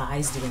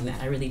despise doing that.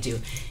 I really do.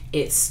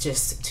 It's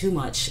just too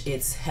much.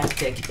 It's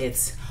hectic.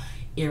 It's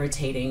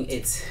irritating.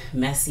 It's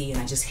messy, and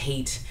I just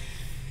hate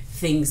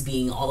things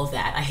being all of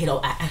that. I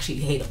actually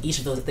hate each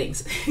of those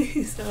things.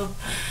 So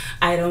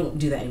I don't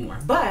do that anymore.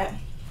 But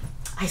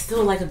I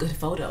still like a good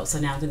photo, so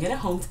now I'm gonna get it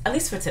home, at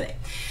least for today.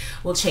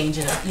 We'll change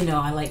it up. You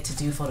know, I like to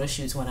do photo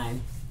shoots when I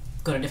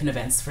go to different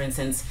events, for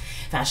instance,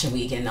 Fashion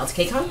Week and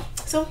LTKCon.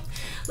 So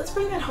let's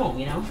bring that home,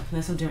 you know? And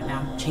that's what I'm doing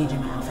now, I'm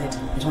changing my outfit.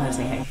 I just wanted to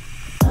say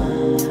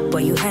hey. Boy,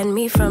 you had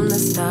me from the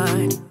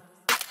start,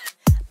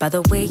 By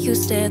the way you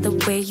stared, the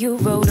way you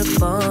wrote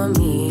up on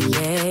me,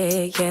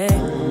 yeah,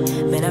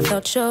 yeah. Man, I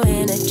felt your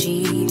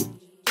energy.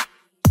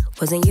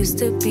 Wasn't used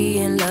to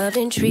being loved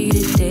and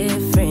treated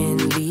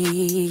differently,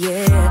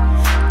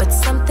 yeah. But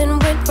something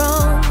went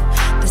wrong,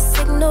 the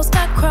signals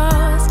got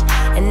crossed,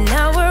 and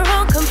now we're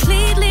on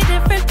completely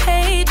different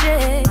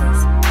pages.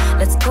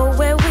 Let's go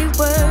where we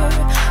were,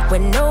 where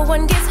no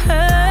one gets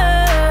hurt.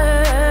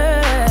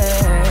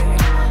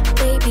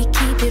 Baby,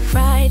 keep it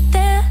right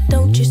there,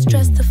 don't you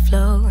stress the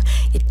flow.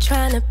 You're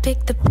trying to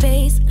pick the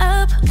pace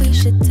up, we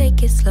should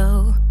take it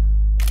slow.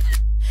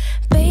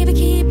 Baby,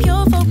 keep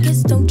your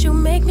focus, don't you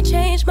make me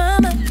change my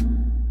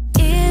mind.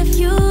 If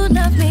you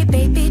love me,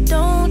 baby,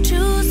 don't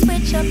you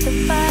switch up the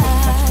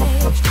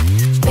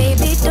vibe.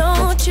 Baby,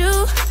 don't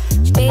you,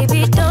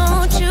 baby,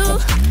 don't you,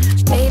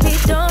 baby,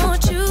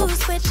 don't you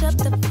switch up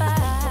the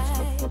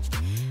vibe.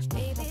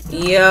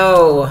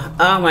 Yo,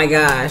 oh my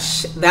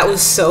gosh, that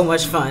was so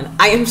much fun.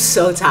 I am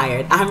so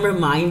tired. I'm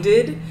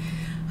reminded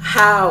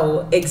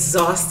how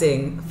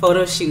exhausting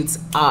photo shoots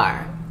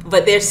are,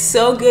 but they're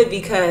so good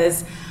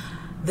because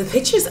the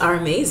pictures are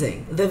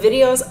amazing. The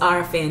videos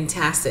are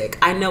fantastic.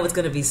 I know it's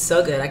gonna be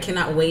so good. I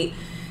cannot wait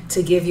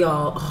to give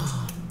y'all,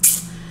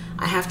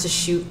 I have to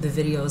shoot the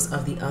videos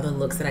of the other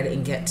looks that I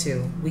didn't get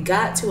to. We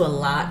got to a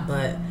lot,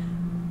 but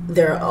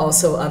there are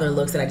also other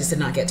looks that I just did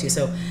not get to.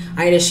 So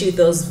I need to shoot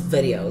those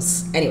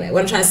videos. Anyway,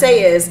 what I'm trying to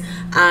say is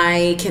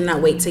I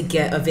cannot wait to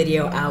get a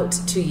video out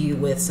to you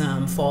with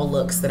some fall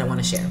looks that I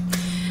wanna share.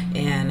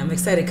 And I'm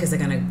excited because they're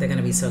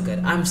gonna be so good.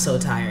 I'm so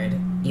tired.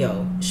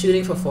 Yo,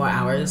 shooting for 4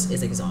 hours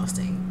is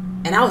exhausting.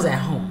 And I was at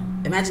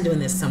home. Imagine doing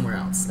this somewhere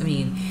else. I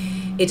mean,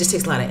 it just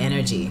takes a lot of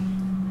energy.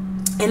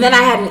 And then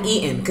I hadn't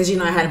eaten because, you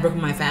know, I hadn't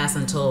broken my fast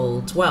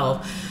until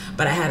 12.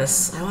 But I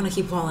want to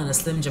keep calling it a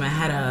Slim Jim. I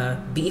had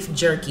a beef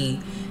jerky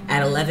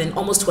at 11,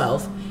 almost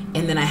 12.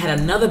 And then I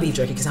had another beef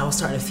jerky because I was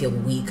starting to feel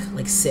weak,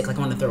 like sick, like I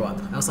wanted to throw up.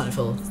 I was starting to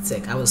feel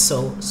sick. I was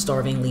so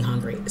starvingly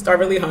hungry.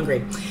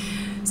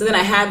 So then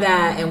I had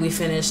that and we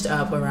finished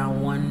up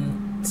around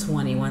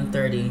 1:20,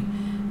 1:30.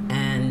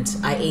 And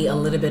I ate a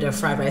little bit of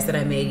fried rice that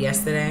I made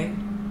yesterday.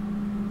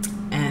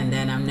 And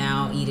then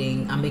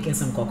I'm making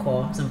some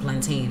cocoa, some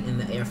plantain in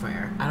the air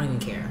fryer. I don't even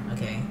care,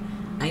 okay?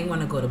 I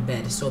want to go to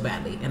bed so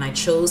badly. And I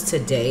chose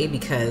today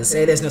because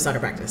today there's no soccer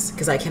practice.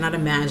 Because I cannot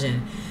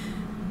imagine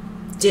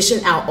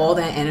dishing out all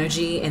that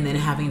energy and then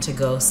having to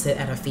go sit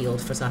at a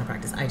field for soccer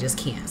practice. I just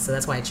can't. So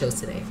that's why I chose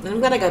today. And I'm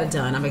glad I got it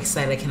done. I'm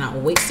excited. I cannot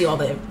wait to see all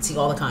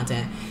the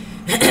content.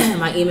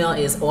 My email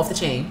is off the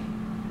chain.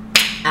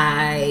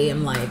 I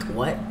am like,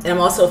 what? And I'm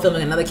also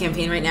filming another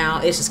campaign right now.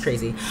 It's just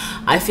crazy.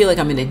 I feel like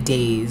I'm in a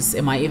daze.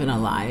 Am I even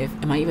alive?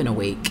 Am I even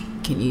awake?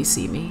 Can you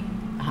see me?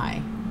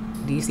 Hi.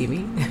 Do you see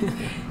me?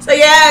 So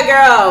yeah,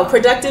 girl,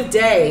 productive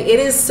day. It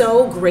is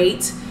so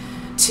great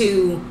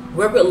to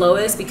work with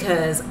Lois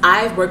because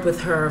I've worked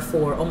with her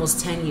for almost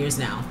 10 years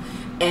now.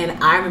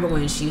 And I remember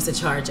when she used to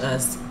charge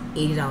us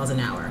 $80 an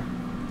hour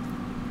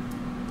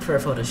for a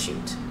photo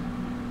shoot.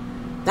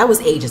 That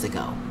was ages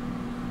ago.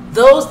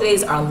 Those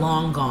days are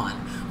long gone.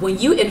 When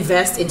you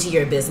invest into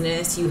your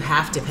business, you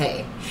have to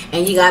pay.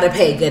 And you gotta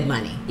pay good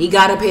money. You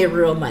gotta pay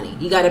real money.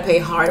 You gotta pay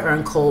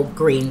hard-earned, cold,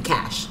 green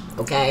cash,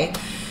 okay?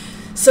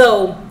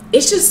 So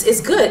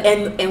it's good.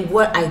 And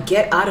what I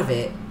get out of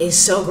it is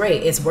so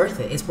great. It's worth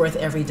it. It's worth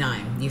every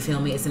dime. You feel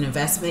me? It's an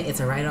investment.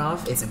 It's a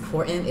write-off. It's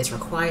important. It's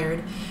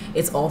required.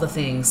 It's all the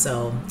things.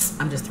 So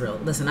I'm just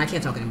thrilled. Listen, I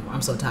can't talk anymore.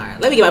 I'm so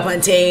tired. Let me get my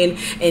plantain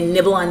and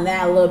nibble on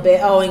that a little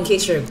bit. Oh, in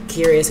case you're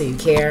curious or you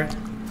care.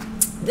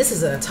 This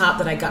is a top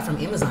that I got from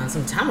Amazon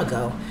some time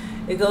ago.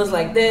 It goes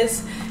like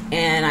this,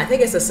 and I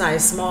think it's a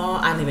size small.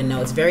 I don't even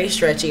know. It's very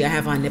stretchy. I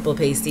have on nipple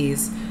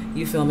pasties.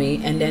 You feel me?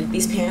 And then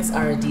these pants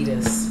are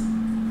Adidas,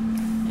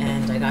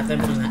 and I got them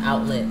from the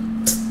outlet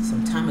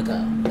some time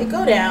ago. They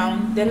go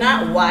down. They're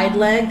not wide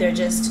leg. They're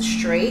just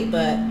straight,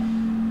 but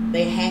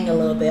they hang a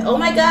little bit. Oh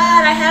my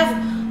God! I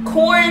have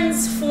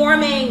corns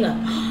forming.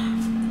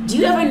 Do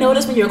you ever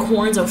notice when your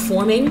corns are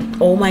forming?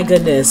 Oh my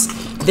goodness.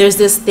 There's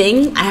this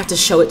thing, I have to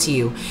show it to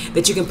you,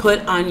 that you can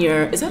put on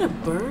your, is that a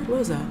bird?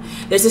 What is that?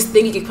 There's this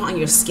thing you can put on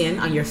your skin,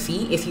 on your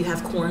feet, if you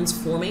have corns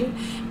forming,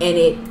 and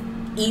it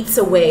eats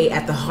away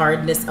at the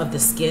hardness of the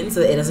skin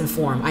so that it doesn't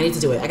form. I need to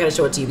do it. I gotta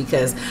show it to you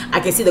because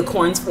I can see the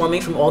corns forming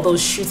from all those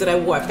shoots that I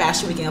wore at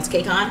Fashion Week and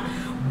KCON.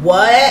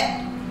 What?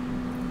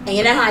 And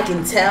you know how I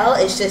can tell?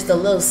 It's just a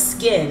little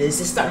skin. It's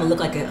just starting to look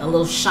like a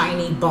little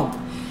shiny bump.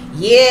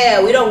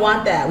 Yeah, we don't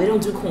want that. We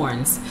don't do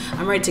corns.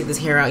 I'm ready to take this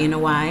hair out. You know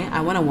why? I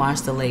want to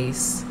wash the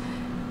lace.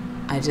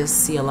 I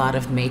just see a lot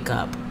of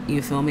makeup.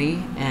 You feel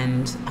me?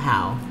 And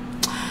how?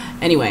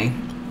 Anyway,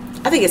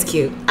 I think it's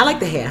cute. I like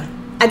the hair.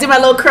 I did my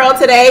little curl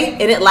today,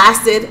 and it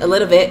lasted a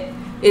little bit.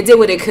 It did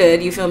what it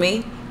could. You feel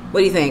me? What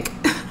do you think?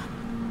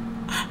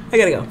 I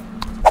gotta go.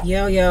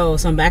 Yo,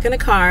 so I'm back in the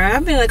car.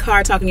 I've been in the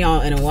car talking to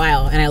y'all in a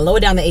while, and I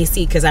lowered down the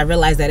AC because I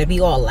realized that it'd be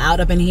all loud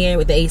up in here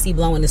with the AC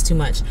blowing is too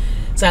much.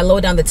 So I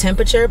lowered down the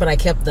temperature, but I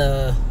kept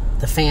the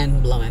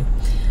fan blowing.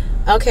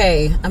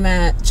 Okay, I'm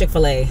at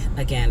Chick-fil-A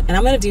again, and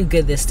I'm gonna do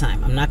good this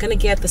time. I'm not gonna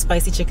get the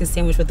spicy chicken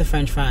sandwich with the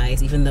french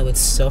fries, even though it's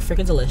so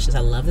freaking delicious. I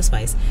love the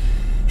spice.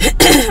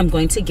 I'm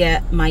going to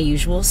get my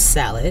usual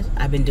salad.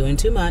 I've been doing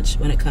too much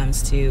when it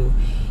comes to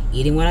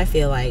eating what I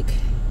feel like,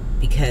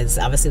 because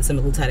obviously the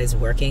semaglutide is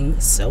working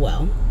so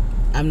well.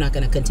 I'm not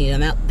going to continue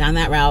down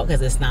that route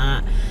because it's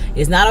not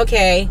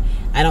okay.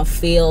 I don't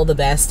feel the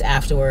best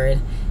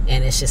afterward,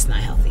 and it's just not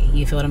healthy.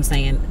 You feel what I'm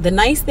saying? The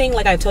nice thing,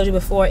 like I told you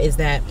before, is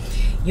that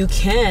you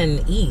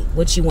can eat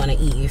what you want to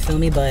eat. You feel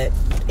me? But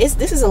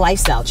this is a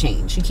lifestyle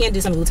change. You can't do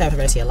semaglutide for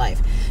the rest of your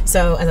life.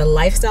 So as a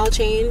lifestyle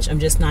change, I'm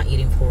just not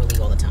eating poorly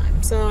all the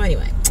time. So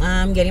anyway,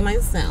 I'm getting my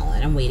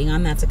salad. I'm waiting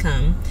on that to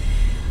come.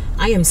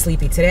 I am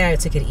sleepy. Today I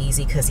took it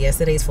easy because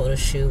yesterday's photo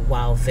shoot,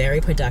 while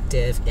very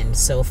productive and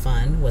so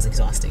fun, was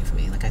exhausting for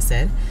me, like I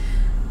said.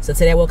 So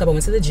today I woke up, I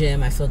went to the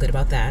gym. I feel good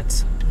about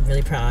that. I'm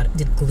really proud.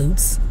 Did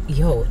glutes.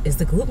 Yo, is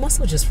the glute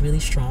muscle just really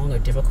strong or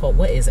difficult?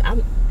 What is it?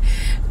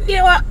 You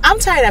know what? I'm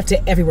tired after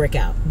every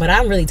workout, but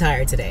I'm really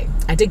tired today.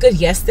 I did good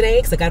yesterday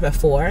because I got up at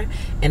 4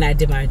 and I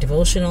did my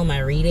devotional, my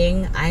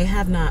reading. I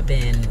have not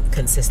been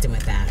consistent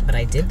with that, but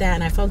I did that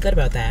and I felt good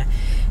about that.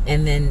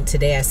 And then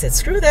today I said,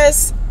 screw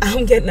this.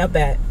 I'm getting up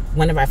at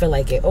whenever I feel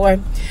like it, or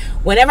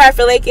whenever I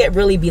feel like it,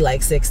 really be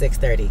like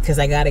 6:30, because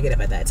I gotta get up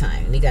at that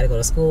time and you gotta go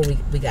to school.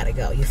 We gotta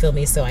go, you feel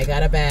me? So I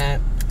got up at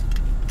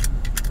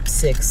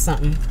 6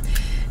 something,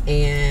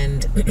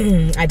 and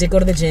I did go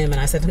to the gym,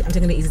 and I said I'm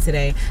taking it easy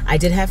today. I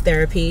did have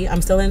therapy.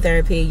 I'm still in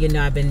therapy. You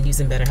know, I've been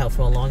using BetterHelp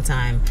for a long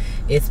time.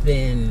 It's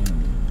been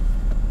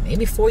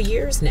maybe 4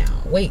 years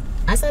now. Wait,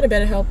 I started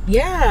BetterHelp,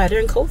 yeah,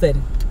 during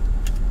COVID.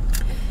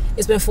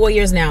 It's been 4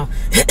 years now,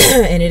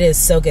 and it is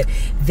so good.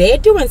 They're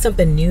doing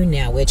something new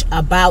now, which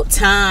about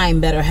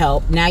time,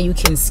 BetterHelp. Now you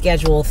can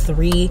schedule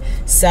 3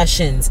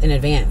 sessions in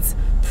advance.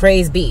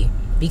 Praise be.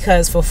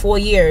 Because for 4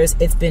 years,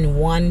 it's been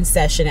 1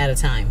 session at a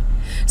time.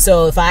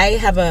 So if I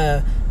have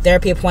a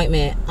therapy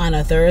appointment on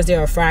a Thursday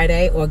or a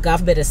Friday, or God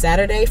forbid a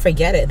Saturday,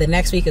 forget it. The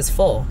next week is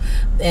full.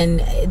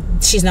 And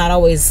she's not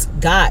always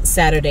got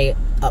Saturday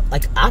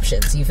like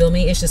options. You feel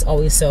me? It's just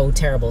always so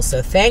terrible.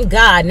 So thank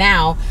God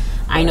now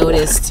I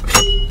noticed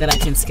that I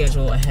can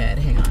schedule ahead.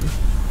 Hang on.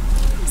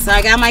 So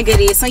I got my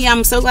goodies. So yeah,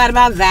 I'm so glad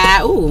about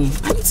that. Ooh,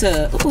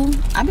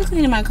 I've been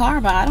cleaning my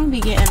car, but I don't be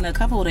getting the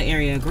cup holder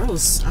area.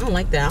 Gross. I don't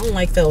like that. I don't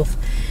like filth.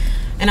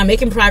 And I'm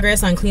making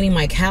progress on cleaning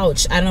my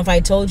couch. I don't know if I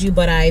told you,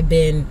 but I've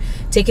been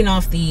taking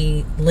off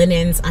the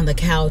linens on the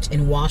couch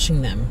and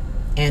washing them.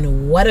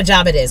 And what a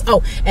job it is.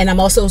 Oh, and I'm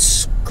also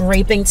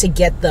scraping to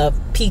get the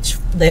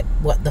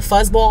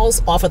fuzz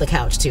balls off of the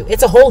couch too.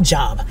 It's a whole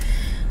job.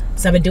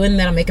 So I've been doing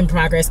that. I'm making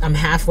progress. I'm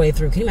halfway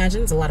through. Can you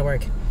imagine? It's a lot of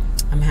work.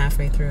 I'm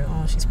halfway through.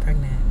 Oh, she's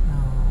pregnant.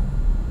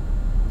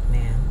 Oh,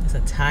 man. It's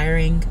a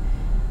tiring,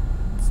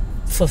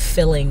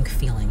 fulfilling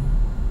feeling.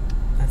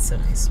 That's so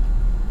nice.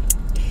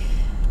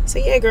 So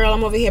yeah, girl,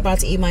 I'm over here about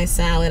to eat my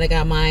salad. I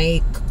got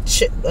my,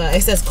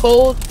 it says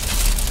cold,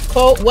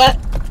 what?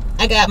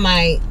 I got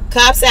my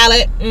Cobb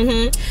salad.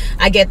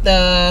 I get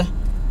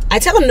I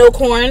tell them no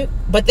corn,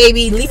 but they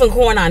be leaving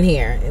corn on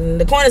here.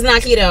 And the corn is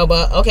not keto,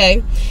 but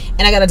okay.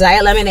 And I got a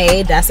diet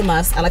lemonade. That's a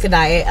must. I like a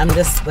diet. I'm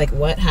just like,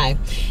 what? Hi.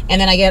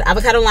 And then I get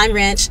avocado lime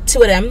ranch,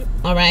 2 of them.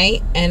 All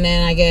right. And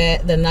then I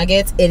get the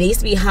nuggets. It needs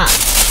to be hot.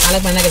 I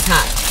like my nuggets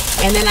hot.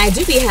 And then I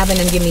do be having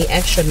them give me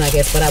extra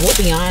nuggets, but I will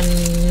be on,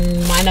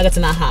 my nuggets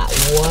are not hot.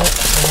 What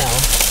the hell?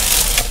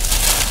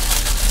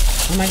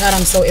 Oh my God,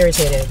 I'm so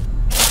irritated.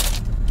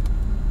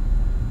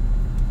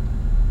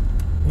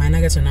 My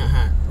nuggets are not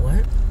hot.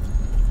 What?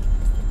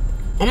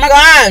 Oh my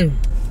God!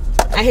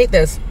 I hate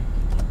this.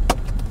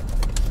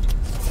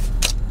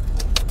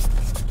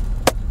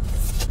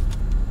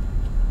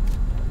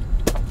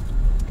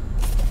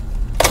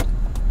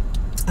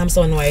 I'm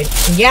so annoyed.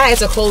 Yeah,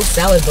 it's a cold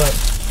salad, but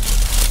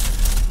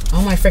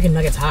oh, my freaking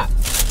nuggets hot.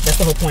 That's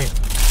the whole point.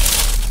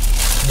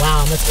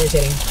 Wow, that's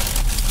irritating.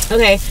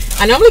 Okay,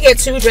 I normally get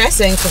 2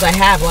 dressings because I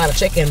have a lot of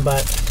chicken,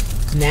 but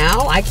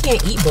now I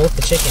can't eat both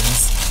the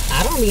chickens.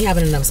 I don't be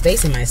having enough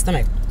space in my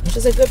stomach, which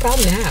is a good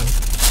problem to have.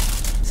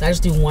 So I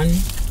just do one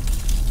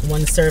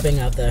serving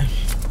of the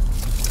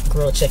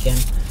grilled chicken.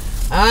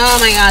 Oh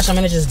my gosh, I'm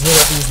gonna just deal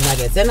with these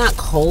nuggets. They're not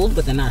cold,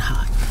 but they're not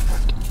hot.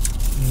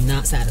 I'm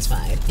not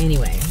satisfied.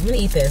 Anyway, I'm gonna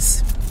eat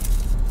this.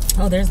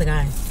 Oh, there's the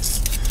guy.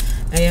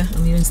 Oh yeah,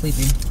 I'm even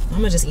sleepy. I'm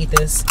gonna just eat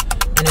this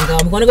and then go.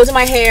 I'm gonna go to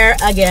my hair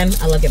again.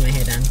 I love getting my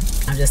hair done.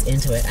 I'm just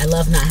into it. I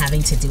love not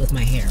having to deal with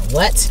my hair.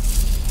 What?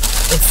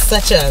 It's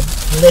such a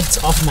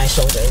lift off my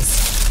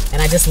shoulders.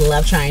 And I just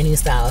love trying new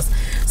styles.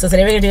 So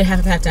today we're gonna do half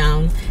a pat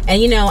down.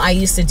 And you know, I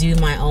used to do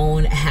my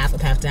own half a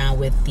pat down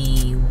with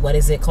the, what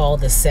is it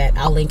called? The set.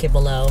 I'll link it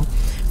below,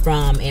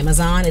 from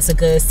Amazon. It's a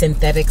good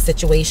synthetic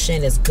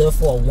situation. It's good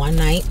for a one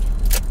night.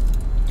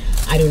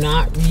 I do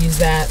not use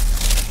that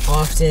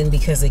often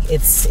because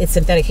it's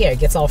synthetic hair. It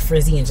gets all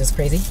frizzy and just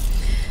crazy.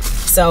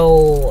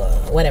 So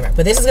whatever.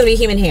 But this is gonna be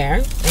human hair,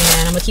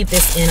 and I'm gonna keep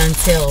this in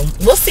until,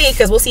 we'll see,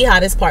 because we'll see how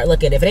this part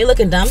looking. If it ain't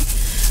looking dumb,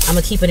 I'm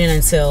gonna keep it in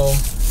until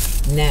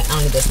I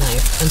don't need this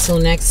knife until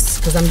next,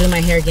 because I'm doing my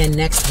hair again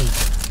next week.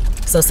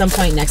 So some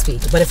point next week.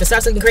 But if it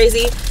starts looking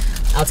crazy,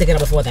 I'll take it out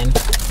before then.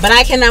 But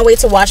I cannot wait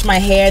to wash my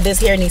hair. This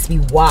hair needs to be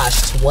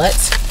washed. What?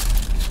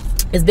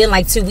 It's been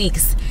like 2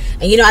 weeks.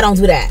 And you know I don't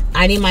do that.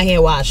 I need my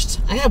hair washed.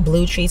 I have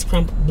blue cheese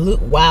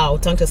wow,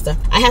 tongue twister.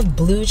 I have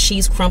blue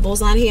cheese crumples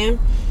on here.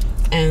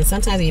 And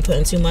sometimes you put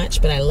in too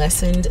much, but I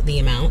lessened the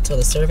amount or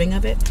the serving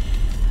of it.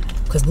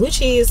 Because blue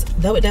cheese,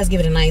 though it does give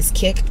it a nice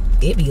kick,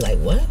 it'd be like,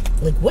 what?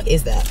 Like, what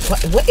is that?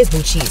 What is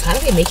blue cheese? How do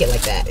they make it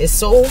like that? It's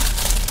so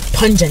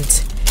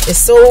pungent. It's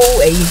so,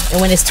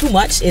 and when it's too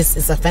much,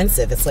 it's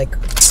offensive. It's like,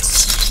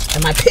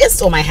 am I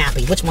pissed or am I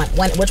happy? Which one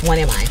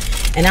am I?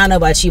 And I don't know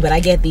about you, but I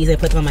get these and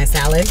put them on my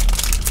salad.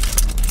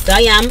 So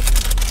yum.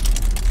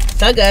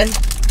 So good.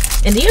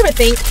 And do you ever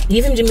think,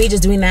 even me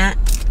just doing that,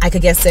 I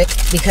could get sick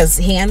because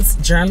hands,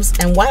 germs,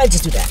 and why did I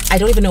just do that? I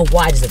don't even know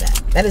why I just did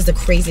that. That is the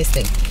craziest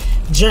thing.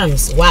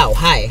 Germs, wow,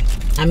 hi.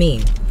 I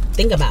mean,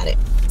 think about it.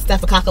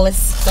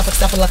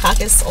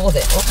 Staphylococcus, all of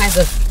it. All kinds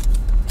of,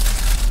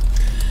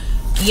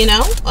 you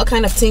know, all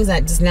kind of things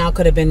that just now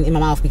could have been in my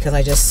mouth because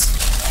I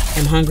just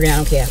am hungry. I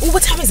don't care. Oh,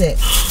 what time is it?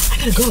 I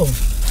gotta go.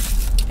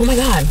 Oh my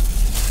God.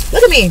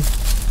 Look at me.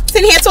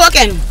 Sitting here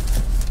talking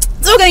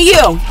to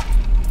you.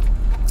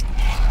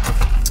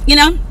 You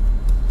know?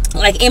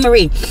 Like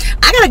Anne-Marie.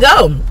 I gotta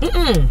go.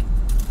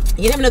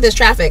 You never know there's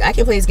traffic. I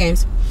can't play these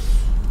games.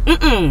 They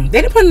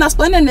didn't put enough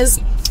Splenda in this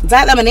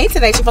Diet Lemonade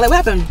today. Chick-fil-A,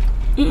 what happened?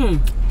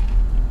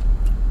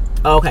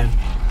 Oh, okay.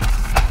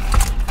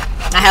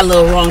 I had a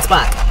little wrong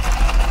spot.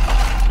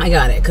 I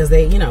got it because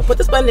they, you know, put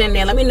the Splenda in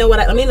there. Let me know what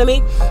let me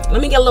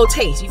get a little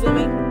taste. You feel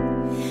me?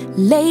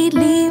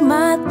 Lately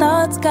my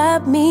thoughts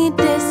got me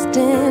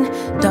distant.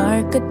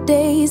 Darker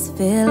days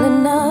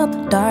filling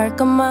up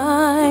darker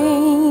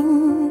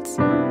minds.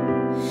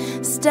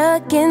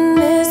 Stuck in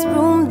this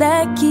room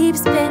that keeps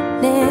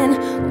spinning,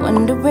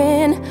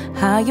 wondering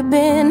how you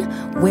been,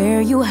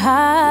 where you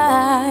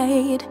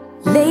hide.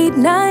 Late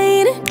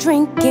night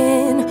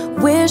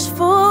drinking,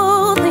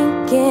 wishful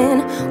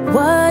thinking,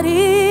 what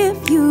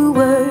if you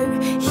were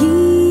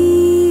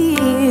here?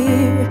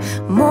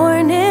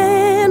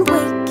 Morning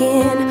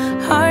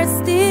waking, heart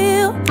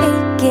still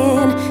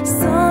aching,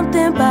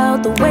 something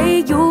about the way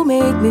you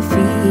make me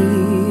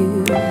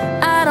feel.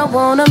 I don't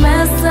wanna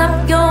mess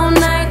up your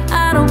night,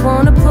 I don't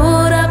wanna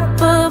put up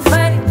a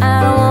fight,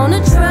 I don't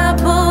wanna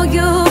trouble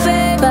you,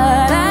 babe,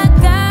 but I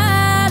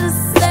gotta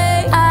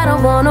say, I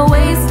don't wanna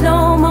waste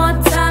no more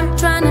time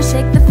trying to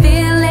shake the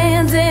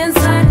feelings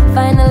inside.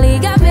 Finally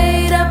got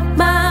made up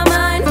my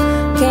mind,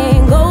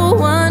 can't go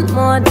one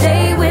more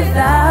day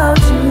without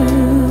you.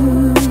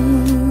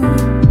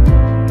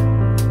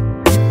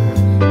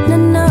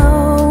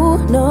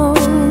 No.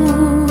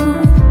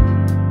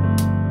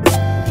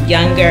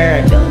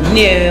 Younger, I feel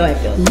new, I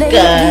feel good.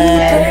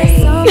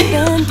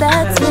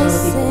 That's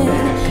missing.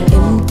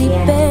 Empty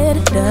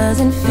bed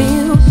doesn't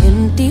feel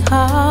empty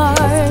heart.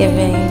 It's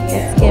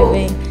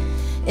giving.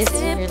 It's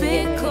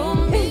typical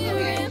me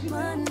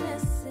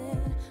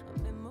reminiscing.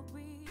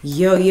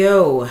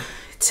 Yo,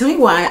 tell me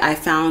why I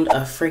found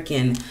a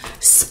freaking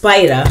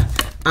spider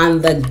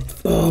on the,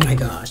 oh my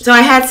gosh. So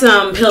I had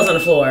some pills on the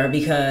floor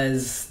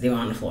because they were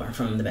on the floor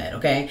from the bed,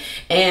 okay?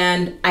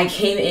 And I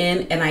came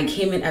in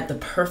at the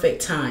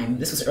perfect time.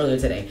 This was earlier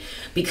today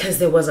because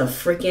there was a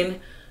freaking,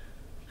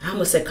 I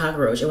almost said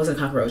cockroach. It wasn't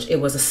a cockroach.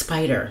 It was a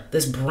spider.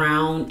 This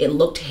brown, it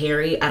looked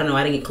hairy. I don't know.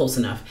 I didn't get close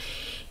enough.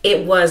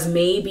 It was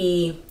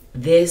maybe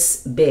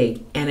this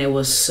big and it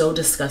was so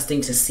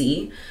disgusting to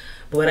see.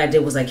 But what I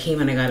did was I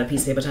came and I got a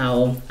piece of paper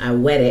towel. I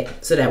wet it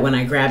so that when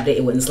I grabbed it,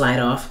 it wouldn't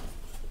slide off.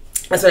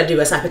 That's what I do.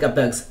 That's how I pick up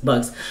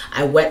bugs.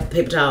 I wet the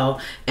paper towel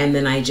and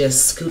then I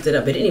just scooped it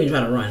up. It didn't even try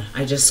to run.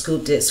 I just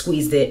scooped it,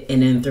 squeezed it,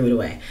 and then threw it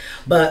away.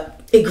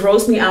 But it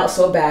grossed me out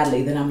so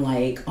badly that I'm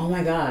like, oh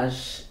my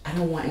gosh, I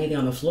don't want anything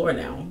on the floor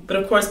now. But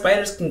of course,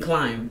 spiders can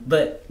climb,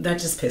 but that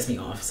just pissed me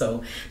off.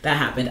 So that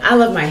happened. I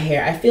love my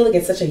hair. I feel like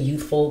it's such a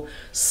youthful,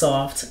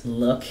 soft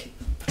look.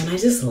 And I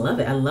just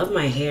love it. I love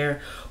my hair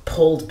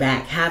pulled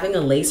back. Having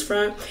a lace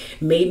front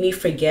made me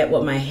forget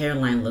what my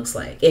hairline looks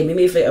like. It made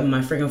me forget what my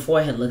freaking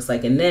forehead looks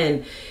like. And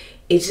then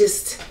it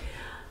just,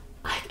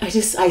 I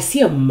see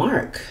a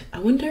mark. I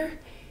wonder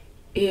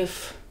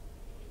if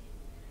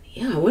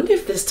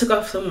this took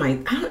off some of my,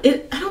 I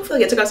don't feel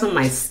like it took off some of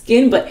my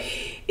skin, but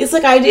it's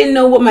like I didn't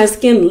know what my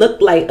skin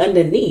looked like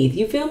underneath.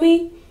 You feel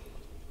me?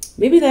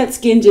 Maybe that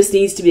skin just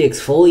needs to be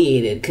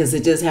exfoliated because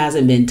it just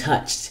hasn't been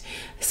touched.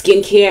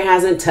 Skincare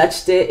hasn't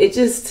touched it. It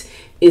just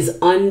is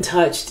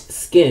untouched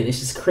skin. It's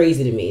just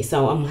crazy to me.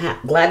 So I'm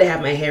glad to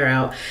have my hair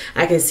out.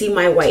 I can see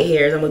my white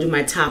hairs. I'm gonna do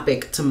my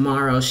topic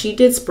tomorrow. She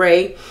did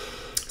spray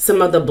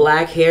some of the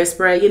black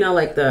hairspray, you know,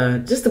 like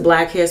just the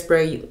black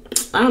hairspray.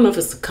 I don't know if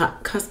it's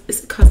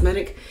it's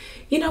cosmetic,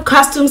 you know,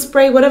 costume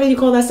spray, whatever you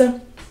call that stuff.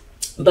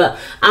 But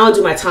I'll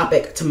do my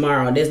topic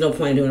tomorrow. There's no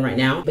point in doing it right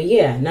now. But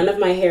yeah, none of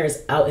my hair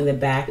is out in the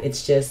back.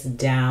 It's just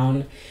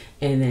down.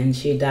 And then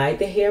she dyed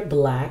the hair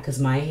black because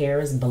my hair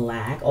is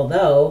black.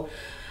 Although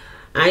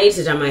I need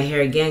to dye my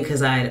hair again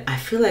because I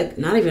feel like,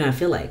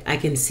 I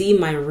can see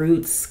my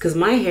roots because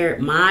my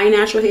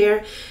natural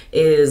hair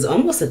is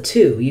almost a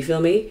 2. You feel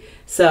me?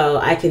 So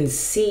I can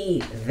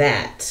see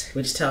that,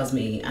 which tells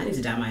me I need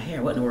to dye my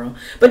hair. What in the world?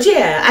 But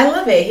yeah, I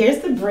love it. Here's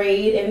the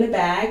braid in the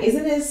back.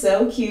 Isn't it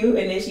so cute?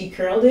 And then she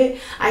curled it.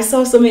 I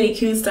saw so many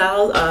cute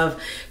styles of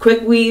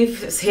quick weave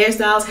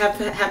hairstyles, half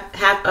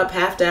up,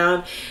 half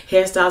down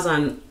hairstyles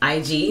on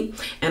IG.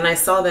 And I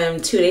saw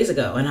them 2 days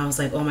ago. And I was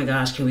like, oh my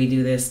gosh, can we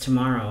do this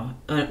tomorrow?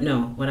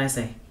 No, what'd I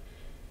say?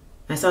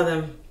 I saw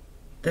them.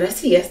 Did I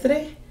see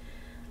yesterday?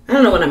 I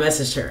don't know when I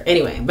messaged her.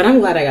 Anyway, but I'm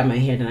glad I got my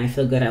hair done. I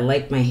feel good. I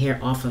like my hair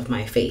off of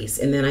my face.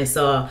 And then I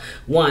saw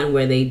one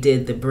where they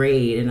did the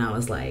braid and I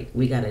was like,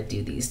 we got to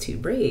do these 2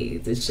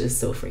 braids. It's just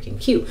so freaking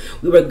cute.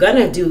 We were going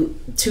to do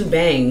 2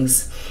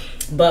 bangs,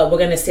 but we're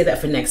going to save that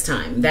for next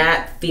time.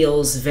 That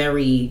feels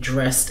very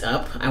dressed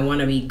up. I want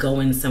to be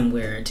going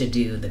somewhere to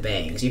do the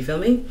bangs. You feel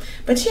me?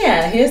 But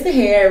yeah, here's the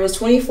hair. It was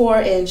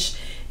 24-inch.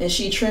 And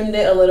she trimmed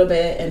it a little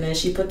bit and then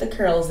she put the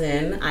curls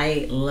in.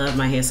 I love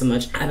my hair so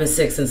much. I've been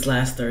sick since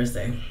last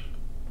Thursday.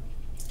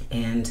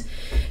 And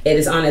it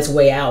is on its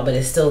way out, but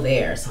it's still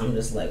there. So I'm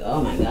just like,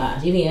 oh my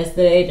gosh. Even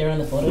yesterday during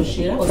the photo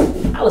shoot,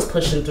 I was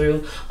pushing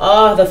through.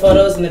 Oh, the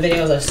photos and the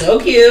videos are so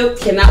cute.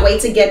 Cannot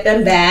wait to get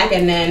them back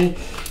and then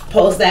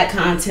post that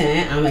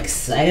content. I'm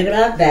excited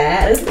about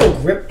that. This little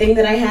grip thing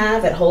that I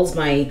have that holds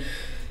my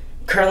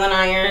curling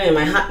iron and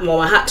my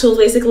hot tools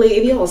basically.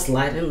 If you all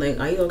sliding, like,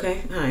 are you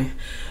okay? Hi.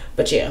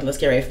 But yeah, let's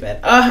get ready for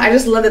bed. I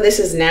just love that this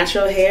is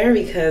natural hair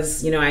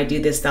because, you know, I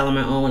do this style on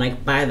my own. I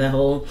buy the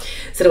whole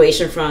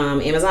situation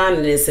from Amazon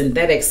and it's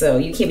synthetic. So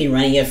you can't be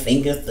running your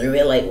fingers through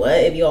it like what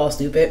if you all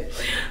stupid.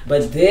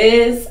 But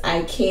this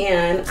I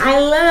can. I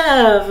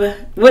love.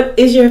 What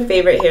is your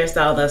favorite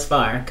hairstyle thus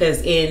far?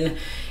 Because in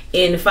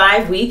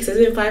 5 weeks, has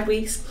it been 5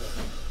 weeks?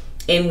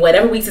 In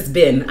whatever weeks it's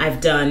been, I've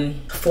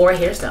done 4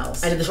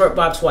 hairstyles. I did the short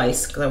bob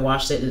twice because I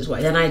washed it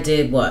twice. Then I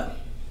did what?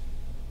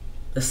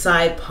 The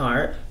side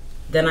part.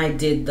 Then I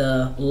did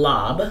the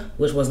lob,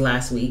 which was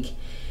last week.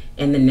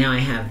 And then now I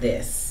have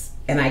this.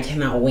 And I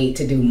cannot wait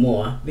to do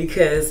more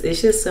because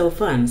it's just so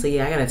fun. So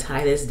yeah, I gotta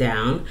tie this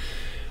down,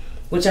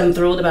 which I'm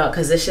thrilled about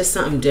because it's just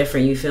something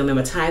different. You feel me? I'm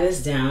gonna tie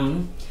this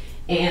down.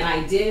 And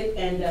I did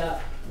end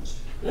up,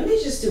 let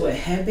me just do a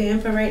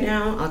headband for right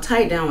now. I'll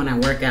tie it down when I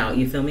work out,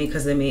 you feel me?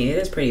 Because I mean, it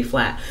is pretty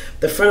flat.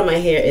 The front of my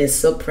hair is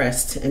silk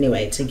pressed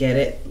anyway to get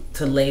it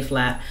to lay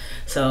flat.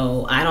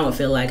 So I don't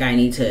feel like I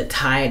need to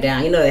tie it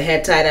down. You know, the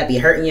head tie that be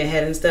hurting your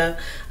head and stuff.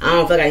 I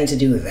don't feel like I need to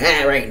do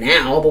that right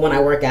now. But when I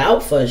work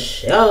out, for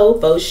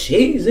sure, for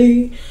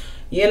sheezy.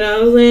 You know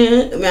what I'm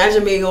saying?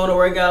 Imagine me going to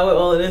work out with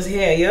all of this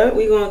hair. Yup,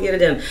 we gonna get it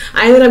done.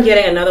 I ended up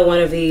getting another one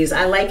of these.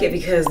 I like it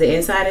because the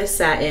inside is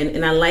satin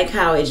and I like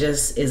how it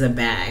just is a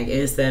bag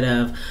instead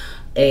of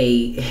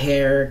a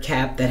hair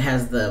cap that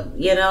has the,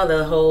 you know,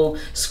 the whole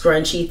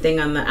scrunchy thing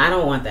on the, I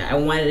don't want that. I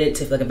wanted it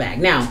to feel like a bag.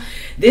 Now,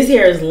 this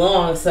hair is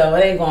long, so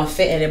it ain't gonna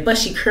fit in it, but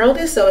she curled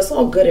it, so it's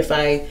all good if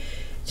I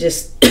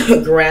just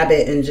grab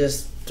it and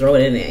just throw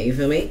it in there, you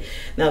feel me?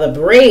 Now the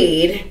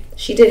braid,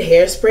 she did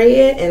hairspray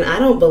it, and I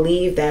don't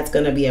believe that's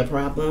gonna be a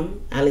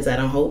problem. At least I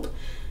don't hope.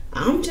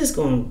 I'm just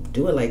gonna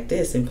do it like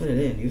this and put it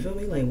in, you feel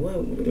me? Like, what are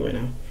we doing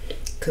right now?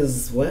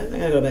 Cause what? I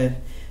gotta go to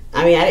bed.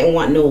 I mean, I didn't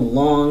want no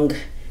long,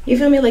 you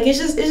feel me? Like it's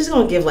just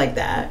gonna give like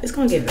that. It's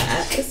gonna give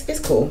that. It's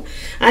cool.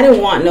 I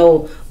didn't want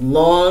no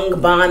long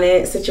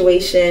bonnet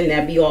situation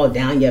that be all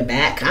down your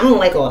back. I don't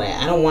like all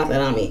that. I don't want that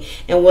on me.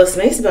 And what's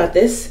nice about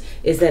this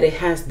is that it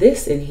has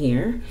this in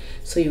here,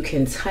 so you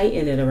can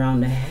tighten it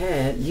around the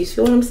head. You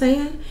feel what I'm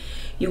saying?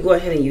 You go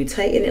ahead and you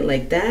tighten it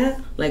like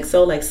that, like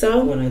so, like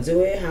so. When I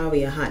do it, however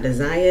your heart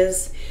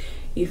desires.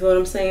 You feel what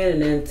I'm saying?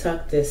 And then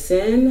tuck this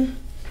in.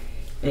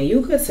 And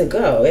you good to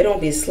go. It don't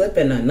be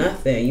slipping or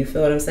nothing. You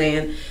feel what I'm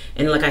saying?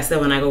 And like I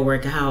said, when I go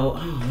work out,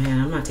 oh man,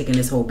 I'm not taking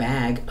this whole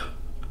bag.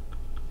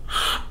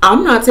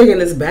 I'm not taking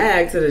this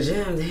bag to the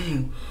gym.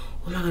 Dang,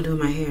 what am I gonna do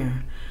with my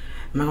hair?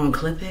 Am I gonna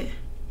clip it?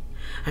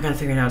 I gotta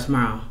figure it out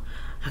tomorrow.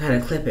 I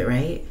gotta clip it,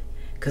 right?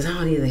 Because I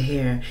don't need the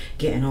hair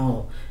getting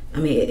all, I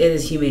mean, it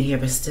is human hair,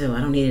 but still, I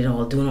don't need it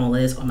all doing all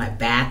this on my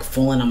back,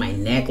 falling on my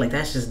neck. Like,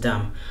 that's just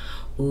dumb.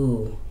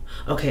 Ooh.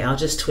 Okay, I'll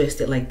just twist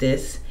it like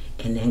this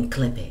and then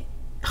clip it.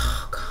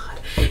 Oh God.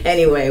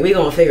 Anyway, we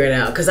gonna figure it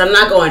out because I'm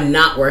not going to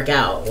not work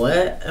out.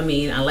 What? I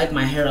mean, I like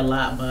my hair a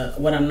lot, but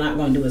what I'm not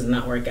going to do is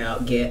not work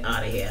out. Get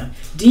out of here.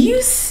 Do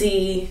you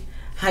see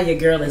how your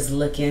girl is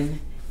looking?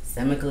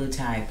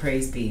 Semi-glutide,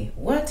 praise be.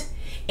 What?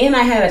 And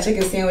I had a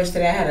chicken sandwich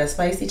today. I had a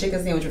spicy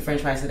chicken sandwich with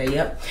french fries today.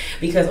 Yep.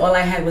 Because all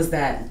I had was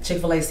that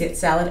Chick-fil-A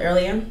salad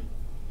earlier.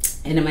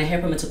 And then my hair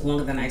appointment took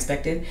longer than I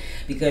expected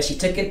because she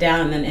took it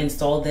down and then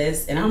installed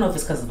this. And I don't know if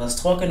it's because of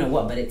us talking or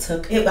what, but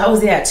I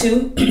was there at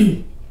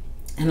 2.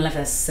 And I left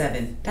at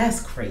 7.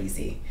 That's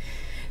crazy.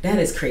 That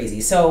is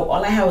crazy. So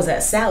all I had was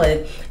that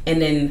salad,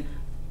 and then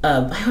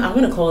I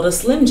want to call it a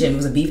Slim Jim. It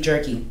was a beef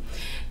jerky,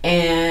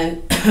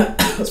 and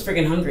I was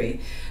freaking hungry.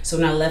 So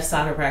when I left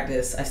soccer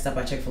practice, I stopped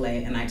by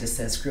Chick-fil-A, and I just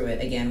said, screw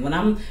it. Again, when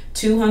I'm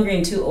too hungry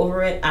and too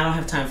over it, I don't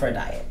have time for a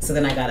diet. So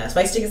then I got a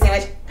spicy chicken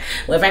sandwich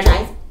with french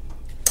fries.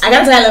 I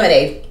got Thai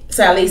lemonade,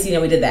 so at least, you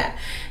know, we did that.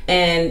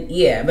 And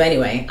yeah, but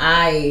anyway,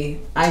 I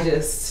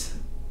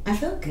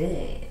feel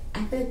good.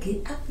 I feel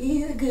good. I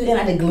feel good. And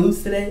I did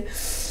glutes today.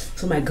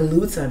 So my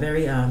glutes are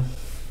very,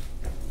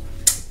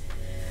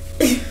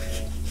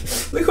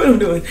 look what I'm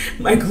doing.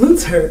 My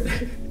glutes hurt.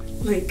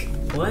 Like,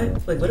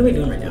 what? Like, what are we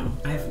doing right now?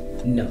 I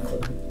have no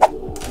clue.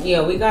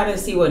 Yeah, we gotta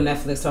see what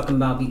Netflix talking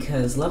about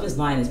because Love is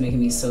Blind is making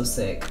me so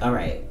sick. All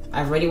right,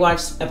 I've already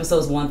watched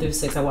episodes 1 through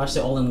 6. I watched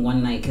it all in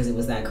one night because it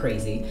was that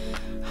crazy.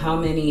 How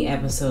many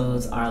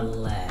episodes are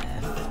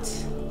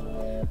left?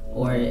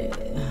 Or,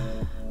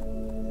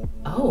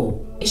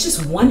 oh, it's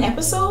just 1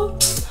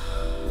 episode?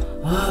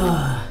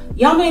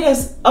 Y'all made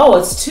us, oh,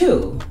 it's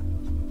 2.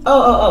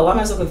 Oh, why am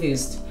I so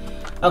confused?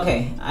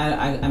 Okay,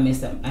 I missed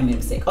that. I made a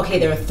mistake. Okay,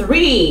 there are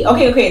 3.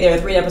 Okay, there are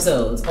 3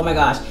 episodes. Oh my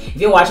gosh. If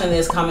you're watching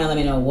this, comment, let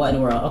me know what in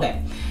the world.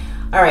 Okay.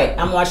 All right,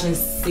 I'm watching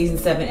season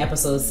 7,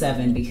 episode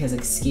 7 because,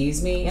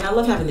 excuse me, and I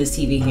love having this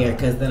TV here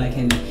because then I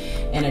can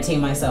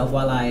entertain myself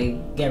while I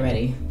get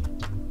ready.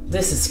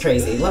 This is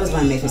crazy. Love is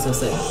Blind makes me so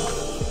sick.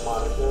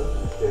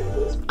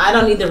 I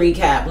don't need the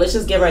recap. Let's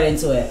just get right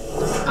into it.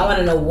 I want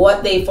to know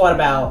what they fought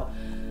about,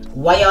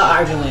 why y'all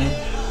arguing,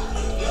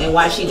 and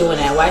why she doing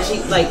that. Why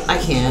she, like, I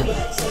can't.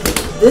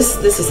 This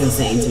is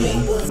insane to me.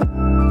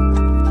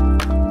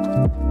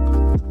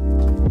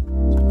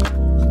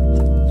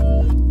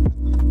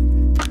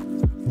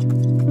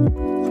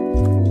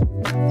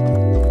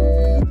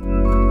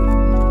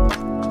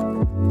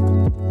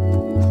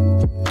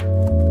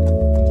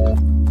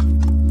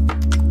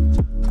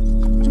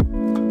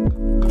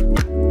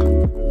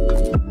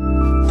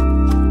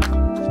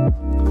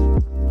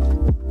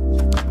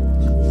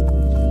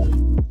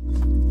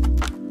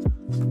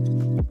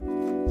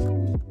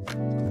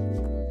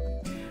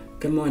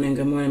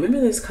 Good morning. Remember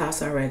this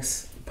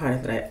CosRx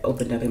product that I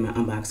opened up in my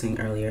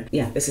unboxing earlier?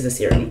 Yeah, this is a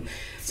serum.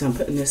 So I'm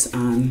putting this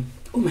on.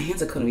 Oh, my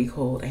hands are gonna be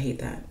cold. I hate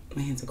that.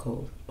 My hands are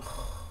cold.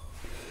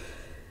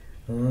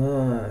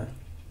 Oh.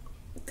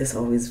 This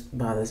always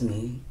bothers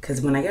me. Because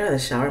when I get out of the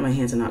shower, my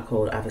hands are not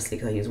cold, obviously,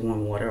 because I use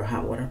warm water or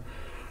hot water.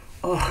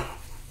 Oh.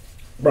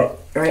 But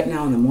right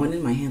now in the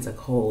morning, my hands are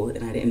cold,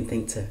 and I didn't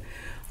think to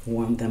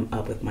warm them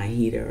up with my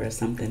heater or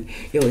something.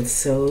 Yo, it's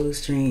so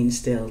strange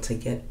still to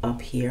get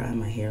up here on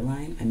my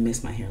hairline. I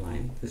miss my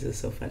hairline. This is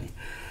so funny.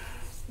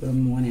 Good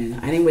morning.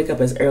 I didn't wake up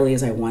as early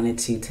as I wanted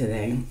to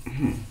today.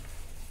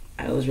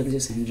 I was really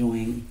just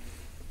enjoying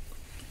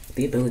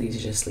the ability to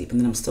just sleep. And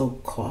then I'm still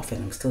coughing.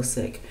 I'm still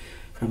sick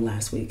from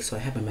last week. So I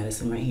have my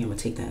medicine right here. I'm gonna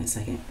take that in a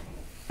second.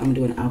 I'm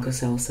doing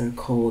Alka-Seltzer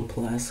Cold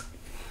Plus.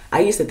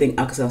 I used to think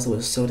Alka-Seltzer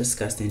was so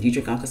disgusting. Do you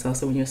drink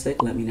Alka-Seltzer when you're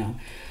sick? Let me know.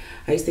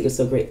 I used to think it's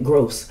so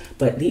gross,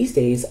 but these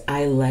days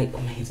I like, oh,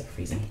 my hands are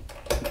freezing.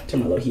 Turn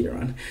my little heater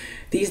on.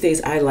 These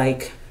days I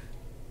like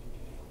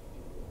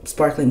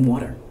sparkling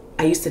water.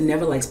 I used to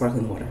never like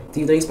sparkling water.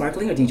 Do you drink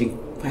sparkling or do you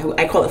drink,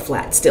 I call it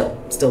flat, still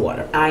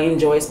water. I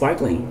enjoy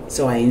sparkling,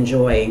 so I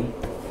enjoy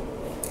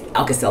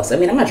Alka-Seltzer. I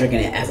mean, I'm not drinking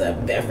it as a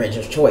beverage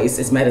of choice,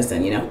 it's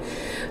medicine, you know?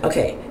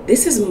 Okay,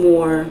 this is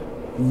more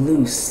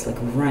loose, like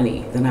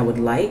runny than I would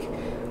like.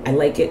 I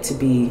like it to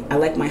be, I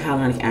like my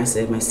hyaluronic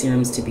acid, my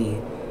serums to be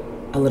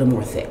a little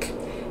more thick.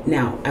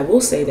 Now, I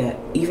will say that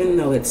even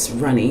though it's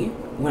runny,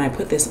 when I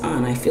put this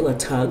on, I feel a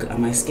tug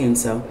on my skin,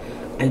 so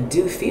I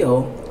do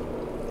feel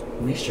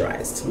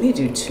moisturized. Let me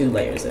do 2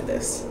 layers of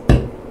this.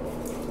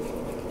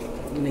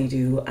 Let me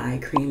do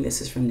eye cream.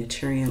 This is from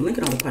Naturium. Link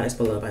in all the products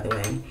below, by the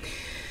way.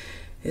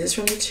 This is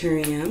from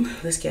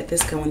Naturium. Let's get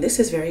this going. This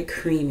is very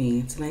creamy.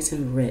 It's nice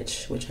and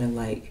rich, which I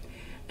like.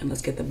 And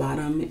let's get the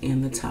bottom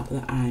and the top of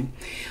the eye.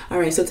 All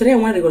right, so today I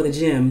wanted to go to the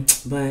gym,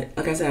 but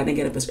like I said, I didn't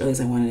get up as early as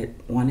I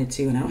wanted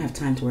to, and I don't have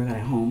time to work out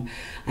at home.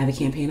 I have a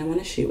campaign I want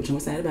to shoot, which I'm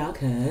excited about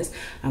because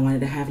I wanted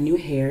to have new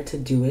hair to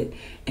do it,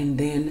 and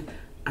then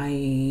I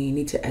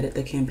need to edit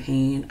the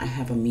campaign. I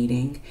have a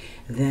meeting,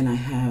 then I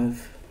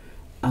have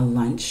a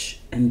lunch,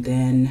 and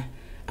then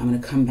I'm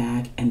gonna come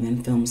back and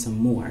then film some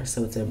more.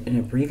 So it's an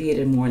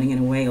abbreviated morning in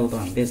a way, although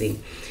I'm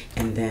busy.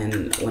 And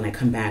then when I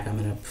come back, I'm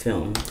gonna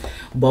film.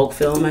 Bulk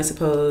film, I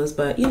suppose,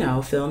 but you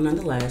know, film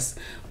nonetheless.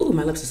 Ooh,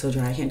 my lips are so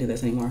dry, I can't do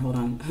this anymore. Hold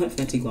on,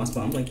 Fenty Gloss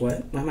Bomb. Like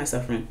what? Why am I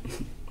suffering?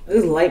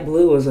 This light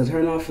blue was a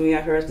turn off for me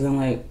at first because I'm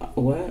like,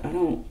 what?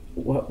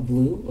 What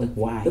blue? Like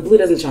why? The blue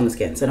doesn't show on the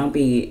skin, so don't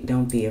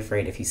be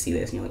afraid if you see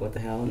this and you're like, what the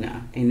hell?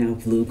 Nah, ain't no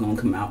blue gonna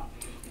come out.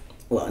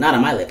 Well, not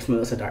on my lips, but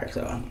it's so dark,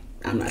 so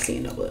I'm not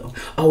seeing no blue.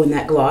 Oh, and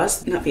that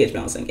gloss, not pH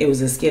balancing. It was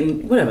the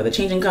skin, whatever, the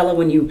changing color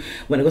when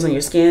it goes on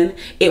your skin.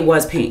 It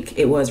was pink.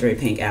 It was very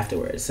pink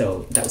afterwards,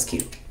 so that was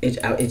cute.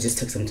 It just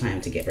took some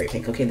time to get very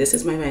pink. Okay, this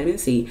is my vitamin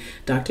C,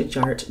 Dr.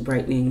 Jart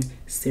Brightening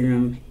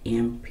Serum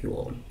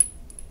Ampule.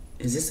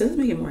 Does this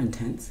make it more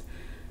intense?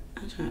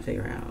 I'm trying to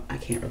figure out. I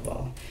can't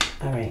recall.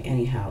 All right,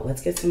 anyhow,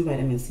 let's get some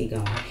vitamin C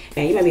going.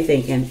 And you might be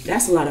thinking,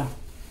 that's a lot of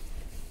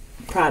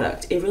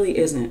product. It really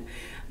isn't.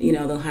 You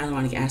know, the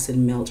hyaluronic acid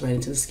melts right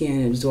into the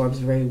skin. It absorbs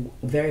very,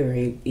 very,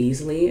 very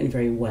easily and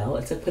very well.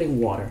 It's like putting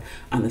water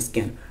on the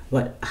skin,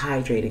 but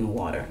hydrating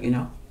water, you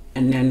know?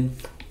 And then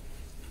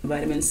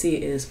vitamin C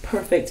is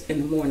perfect in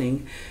the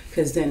morning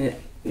because then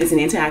it's an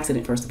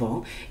antioxidant, first of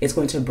all. It's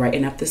going to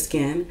brighten up the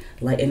skin,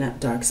 lighten up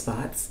dark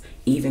spots,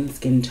 even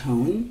skin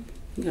tone.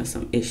 You got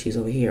some issues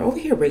over here. Over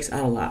here breaks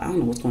out a lot. I don't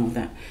know what's going on with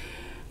that,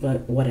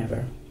 but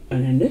whatever.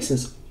 And then this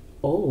is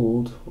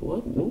old.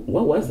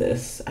 What was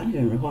this? I don't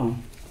even recall.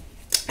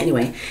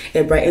 Anyway,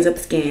 it brightens up the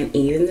skin,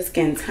 evens the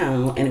skin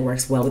tone, and it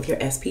works well with your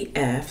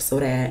SPF, so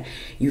that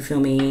you feel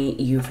me,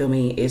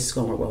 it's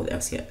gonna work well with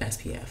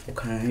SPF.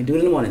 Okay, do it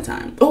in the morning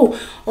time. Oh,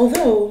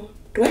 although,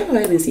 do I have a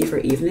vitamin C for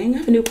evening? I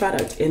have a new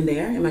product in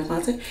there in my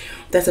closet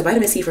that's a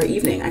vitamin C for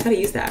evening. I gotta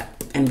use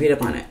that and read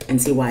up on it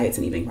and see why it's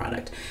an evening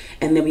product.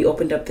 And then we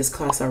opened up this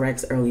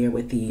COSRX earlier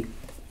with the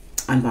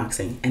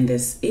unboxing, and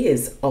this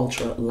is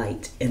ultra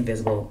light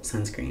invisible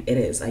sunscreen. It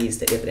is. I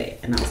used it the other day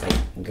and I was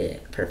like,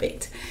 good,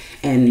 perfect.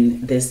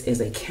 And this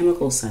is a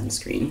chemical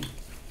sunscreen,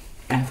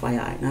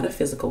 FYI, not a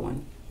physical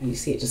one. And you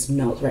see it just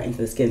melts right into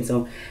the skin.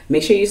 So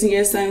make sure you're using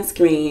your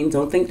sunscreen.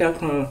 Don't think that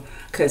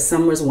because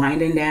summer's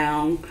winding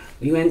down,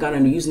 you ain't gotta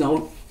use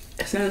no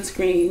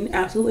sunscreen.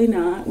 Absolutely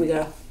not. We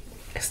gotta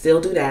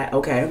still do that,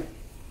 okay?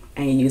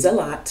 And you use a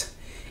lot.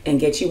 And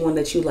get you one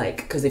that you like,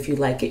 because if you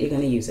like it, you're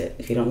gonna use it.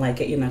 If you don't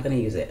like it, you're not gonna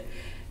use it.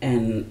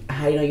 And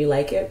how you know you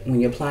like it? When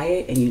you apply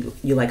it and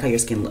you like how your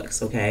skin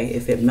looks, okay?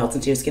 If it melts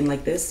into your skin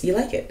like this, you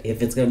like it.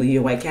 If it's gonna be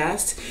your white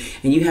cast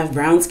and you have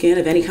brown skin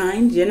of any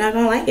kind, you're not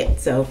gonna like it.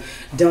 So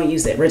don't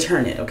use it,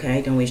 return it,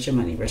 okay? Don't waste your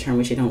money, return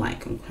what you don't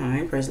like,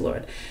 okay? Praise the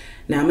Lord.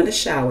 Now I'm gonna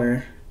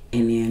shower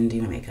and then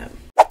do my makeup.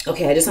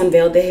 Okay, I just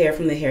unveiled the hair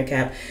from the hair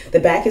cap. The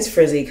back is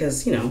frizzy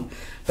because, you know,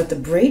 but the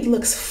braid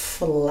looks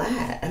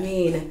flat. I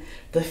mean,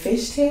 the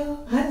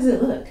fishtail, how does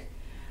it look?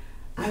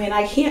 I mean,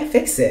 I can't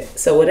fix it.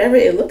 So whatever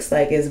it looks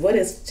like is what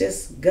it's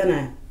just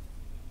gonna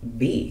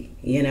be,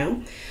 you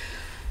know?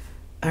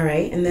 All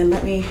right, and then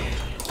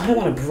I don't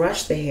wanna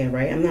brush the hair,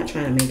 right? I'm not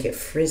trying to make it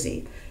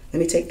frizzy. Let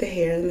me take the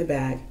hair in the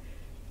back,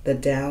 the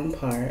down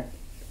part,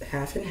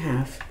 half and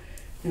half,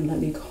 and let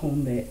me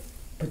comb it.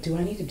 But do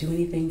I need to do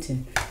anything to,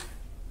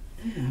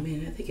 yeah, I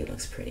mean, I think it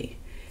looks pretty.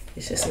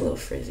 It's just a little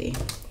frizzy.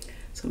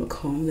 So I'm gonna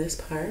comb this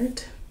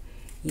part.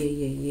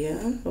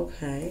 Yeah.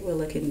 Okay, we're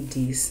looking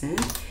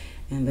decent.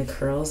 And the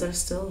curls are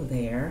still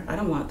there. I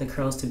don't want the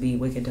curls to be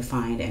wicked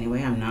defined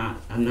anyway. I'm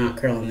not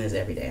curling this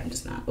every day. I'm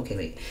just not. Okay,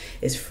 wait,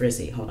 it's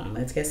frizzy. Hold on,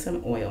 let's get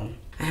some oil.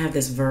 I have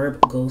this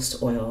Verb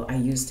Ghost oil. I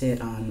used it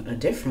on a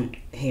different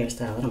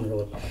hairstyle. I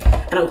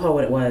don't recall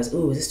what it was.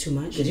 Ooh, is this too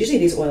much? Because usually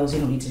these oils, you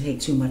don't need to take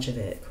too much of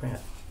it.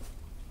 Crap.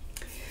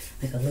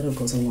 Like a little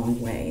goes a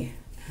long way.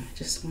 I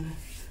just wanna,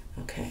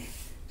 okay,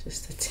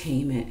 just to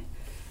tame it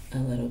a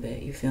little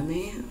bit. You feel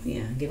me?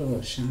 Yeah, give it a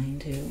little shine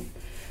too.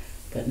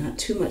 But not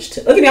too much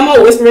to, look at me, I'm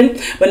all whispering,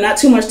 but not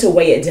too much to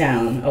weigh it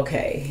down.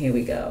 Okay, here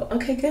we go.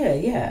 Okay,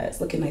 good, yeah,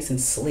 it's looking nice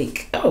and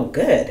sleek. Oh,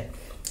 good.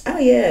 Oh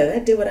yeah,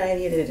 that did what I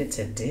needed it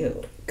to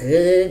do.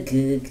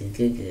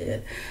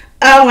 Good.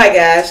 Oh my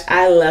gosh,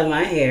 I love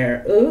my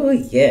hair. Ooh,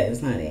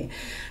 yes, honey.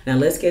 Now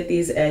let's get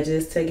these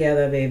edges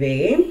together,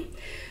 baby.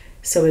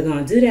 So we're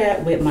gonna do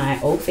that with my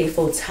Old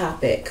Faithful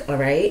Topic, all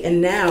right? And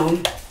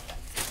now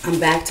I'm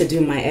back to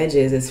do my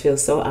edges. It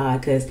feels so odd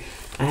because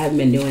I haven't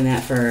been doing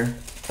that for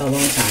a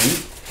long time,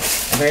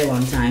 a very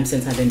long time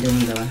since I've been doing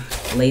the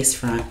lace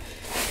front.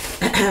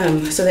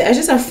 So the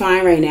edges are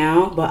fine right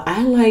now, but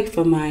I like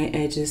for my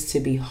edges to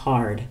be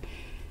hard.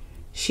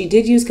 She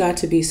did use Got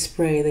To Be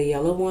spray, the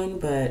yellow one,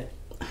 but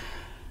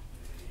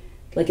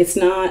like it's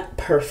not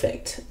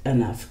perfect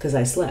enough because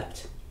I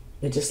slept.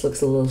 It just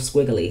looks a little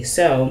squiggly.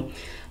 So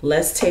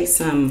let's take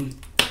some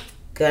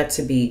Got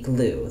To Be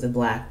glue, the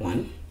black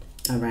one.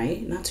 All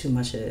right, not too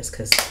much of this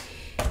because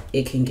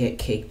it can get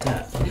caked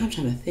up. Now I'm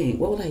trying to think,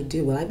 what will I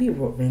do? Will I be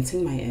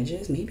rinsing my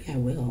edges? Maybe I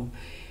will.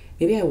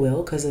 Maybe I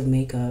will because of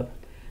makeup.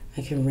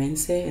 I can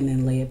rinse it and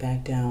then lay it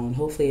back down.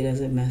 Hopefully it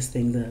doesn't mess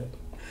things up.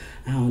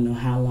 I don't know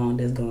how long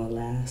this is gonna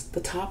last. The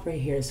top right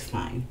here is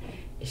fine.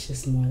 It's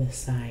just more the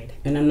side.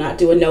 And I'm not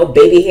doing no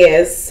baby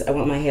hairs. I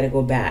want my hair to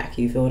go back.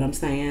 You feel what I'm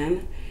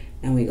saying?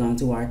 And we're gonna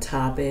do our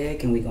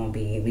topic and we're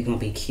gonna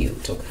be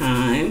cute,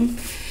 okay?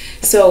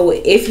 So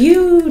if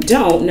you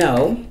don't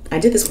know, I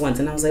did this once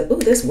and I was like, oh,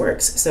 this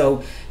works.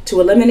 So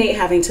to eliminate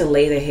having to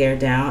lay the hair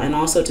down and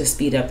also to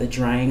speed up the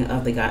drying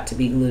of the Got To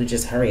Be glue, to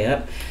just hurry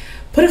up,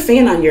 put a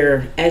fan on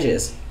your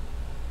edges.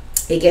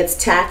 It gets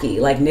tacky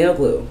like nail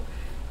glue.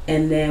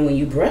 And then when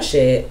you brush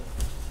it,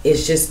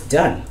 it's just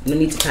done. No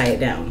need to tie it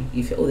down.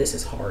 You feel, oh, this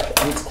is hard.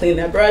 I need to clean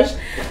that brush.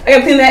 I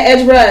gotta clean that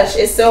edge brush.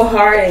 It's so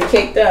hard and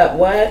caked up.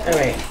 What? All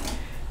right.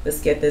 Let's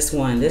get this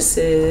one. This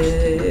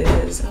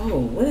is, oh,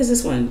 what is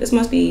this one? This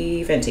must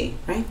be Fenty,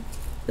 right?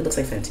 It looks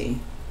like Fenty.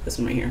 This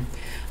one right here.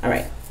 All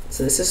right,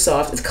 so this is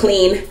soft. It's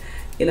clean.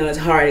 You know, it's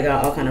hard. It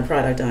got all kind of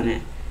product on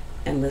it.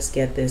 And let's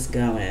get this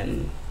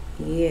going.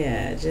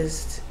 Yeah,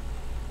 just,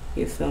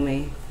 you feel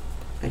me?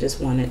 I just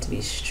want it to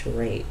be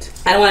straight.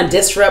 I don't want to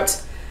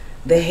disrupt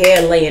the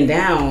hair laying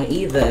down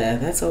either.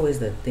 That's always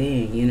the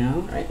thing, you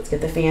know? All right, let's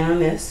get the fan on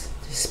this.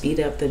 Speed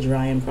up the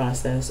drying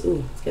process.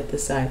 Ooh, let's get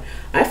this side.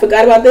 I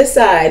forgot about this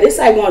side. This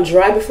side won't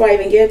dry before I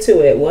even get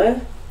to it.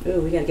 What? Ooh,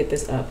 we gotta get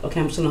this up.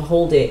 Okay, I'm just gonna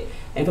hold it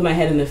and put my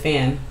head in the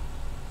fan.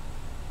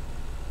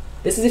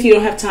 This is if you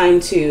don't have time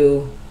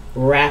to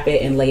wrap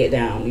it and lay it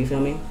down. You feel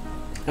me?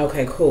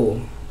 Okay, cool.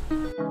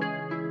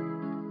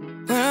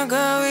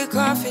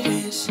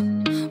 confidence.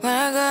 When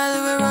I got to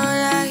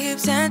roll our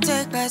hips and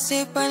take a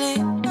sip on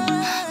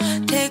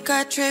it, take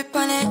a trip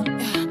on it.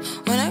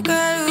 When I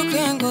got who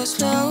can go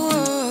slow,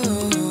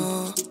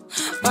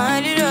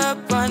 wind it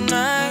up all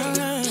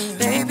night.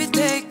 Baby,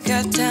 take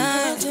your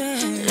time.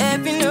 Let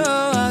me know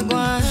I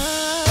want.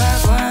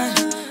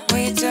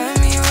 When you turn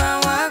me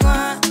around, I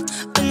want.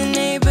 When the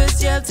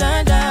neighbors yell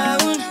turn down,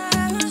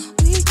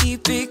 we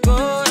keep it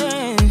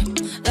going.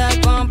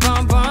 Like bum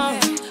bum bum.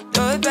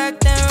 Throw it back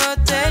then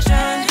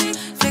rotation.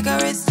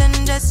 Figure it's in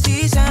the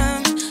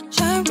season.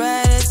 Shine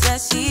bright as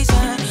that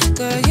season.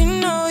 Girl, you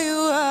know you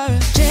are a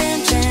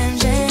jam, jam,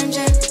 jam,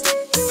 jam.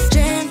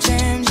 Jam,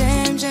 jam,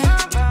 jam, jam.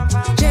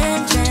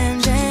 Jam,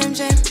 jam, jam,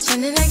 jam.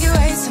 Sounding like you're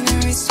wasting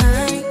every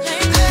time.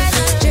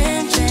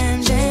 Jam,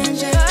 jam, jam,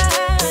 jam.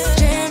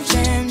 Jam,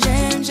 jam,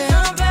 jam, jam.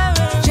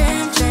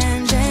 Jam,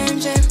 jam, jam,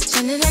 jam.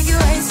 Sounding like you're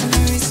wasting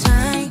every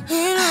time. We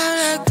know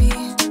like me.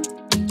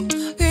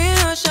 We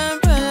know shine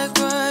bright like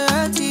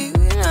royalty.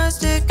 We know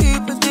stay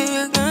keep a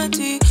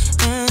dignity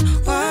and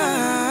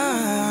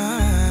wine.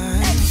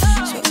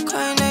 So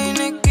kind of your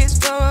neck is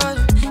stolen.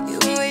 You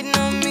been waiting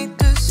on me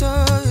to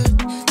solve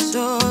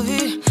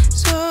it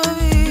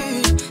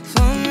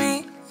for me.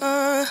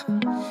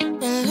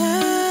 And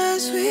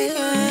last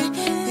weekend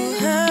you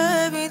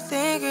had me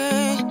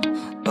thinking,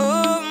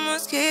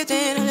 almost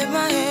kidding, I lift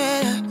my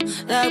head up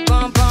like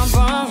bum bum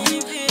bum.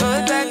 Throw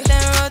it back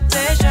then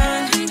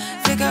rotation.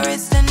 Figure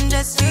it's in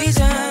the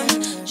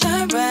season.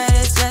 Shine bright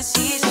as that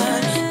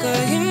season.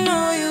 Girl, you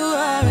know you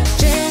are a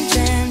jam,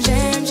 jam,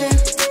 jam, jam.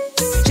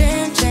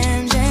 Jam,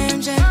 jam,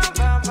 jam, jam.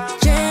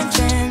 Jam,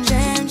 jam,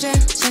 jam, jam.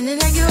 Sounding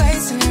like you're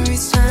wasting every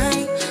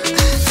time.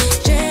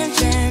 Jam,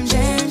 jam,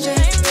 jam, jam.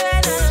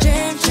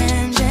 Jam,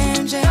 jam,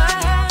 jam, jam.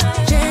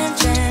 Jam,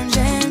 jam,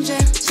 jam,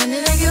 jam.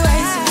 Sounding like you're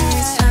wasting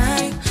every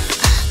time.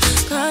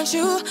 Can't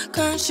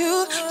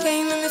you? Yeah,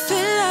 you make me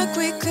feel like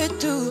we could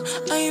do.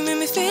 Oh, you make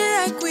me feel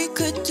like we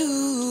could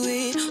do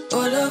it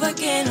all over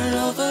again,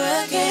 all over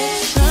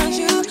again. Can't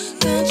you?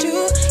 Yeah,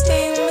 you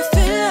make me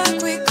feel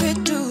like we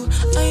could do.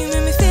 Oh, you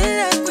make me feel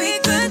like we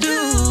could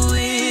do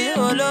it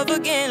all over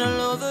again,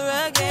 all over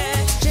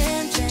again.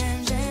 Jam,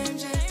 jam, jam,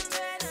 jam.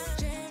 Jam,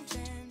 jam, jam,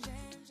 jam.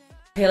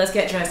 Okay, let's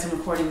get dressed. I'm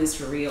recording this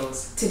for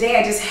reals. Today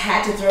I just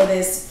had to throw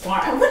this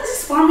what is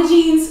this, Pharma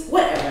jeans?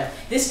 Whatever.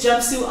 This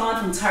jumpsuit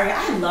on from Target.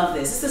 I love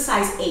this. It's a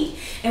size 8.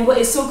 And what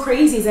is so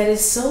crazy is that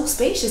it's so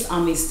spacious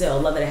on me still.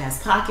 Love that it has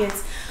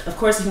pockets. Of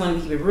course, if you want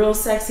to keep it real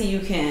sexy, you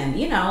can,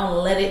 you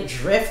know, let it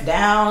drift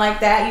down like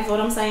that. You feel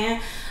what I'm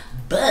saying?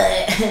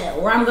 But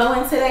where I'm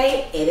going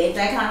today, it ain't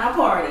that kind of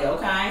party,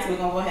 okay? So we're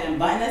gonna go ahead and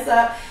button this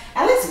up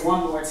at least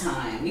one more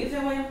time. You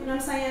feel what I'm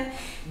saying?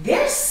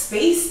 There's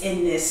space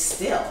in this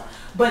still.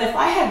 But if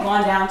I had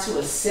gone down to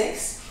a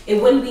 6,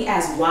 it wouldn't be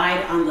as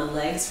wide on the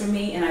legs for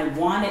me, and I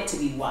want it to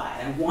be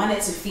wide. I want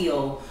it to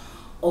feel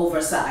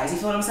oversized. You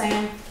feel what I'm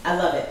saying? I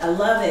love it. I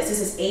love this. This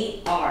is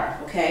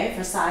 8R, okay,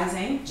 for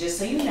sizing, just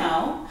so you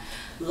know.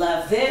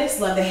 Love this.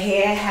 Love the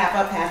hair, half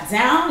up, half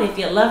down. If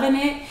you're loving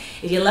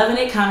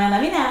it, comment,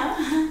 let me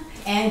know.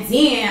 And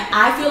then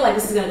I feel like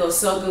this is gonna go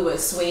so good with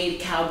suede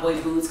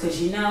cowboy boots,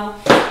 because you know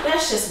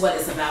that's just what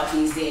it's about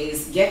these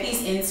days. Get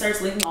these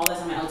inserts. Leave them all this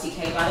on my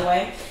LTK, by the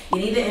way. You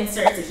need the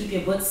inserts to keep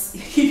your boots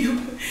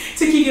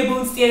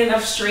standing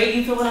up straight.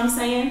 You feel what I'm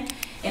saying?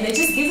 And it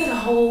just gives it a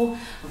whole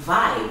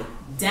vibe.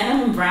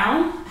 Denim and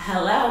brown.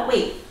 Hello.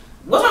 Wait,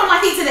 what's wrong with my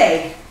feet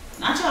today?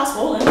 Not y'all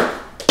swollen.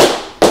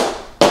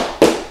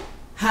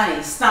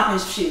 Honey, stomping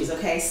shoes,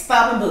 okay?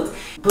 Stomping boots.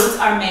 Boots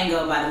are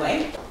mango, by the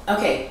way.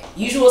 Okay,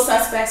 usual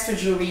suspects for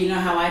jewelry. You know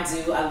how I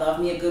do. I love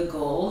me a good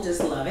gold.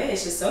 Just love it.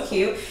 It's just so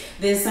cute.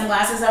 These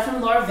sunglasses are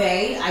from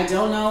Lorvay. I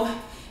don't know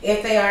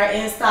if they are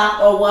in stock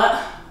or what,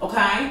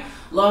 okay?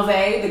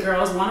 Lorvay, the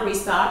girls want to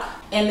restock.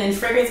 And then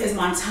fragrance is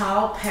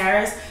Montal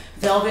Paris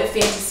Velvet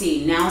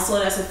Fantasy. Now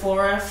sold at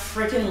Sephora.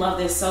 Freaking love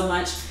this so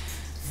much.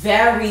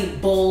 Very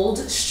bold,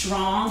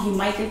 strong. You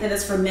might think that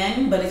it's for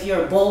men, but if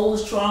you're a bold,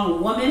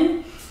 strong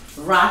woman,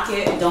 rock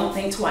it, don't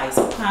think twice,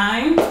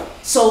 okay?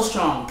 So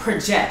strong,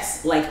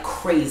 projects like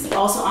crazy.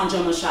 Also on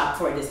Joma Shop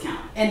for a discount.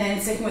 And then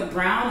sticking with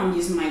brown, I'm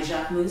using my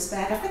Jacquemus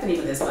bag. I forgot the name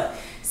of this, but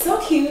so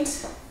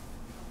cute.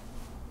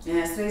 And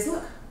that's today's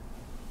look.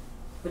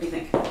 What do you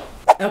think?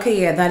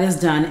 Okay, yeah, that is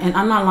done. And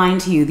I'm not lying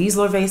to you. These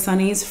Lorvay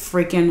Sunnies,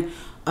 freaking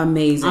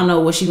amazing. I don't know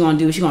what she's gonna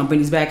do. She's gonna bring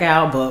these back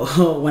out,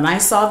 but when I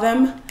saw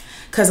them,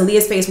 because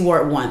Aaliyah's face wore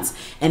it once,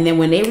 and then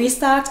when they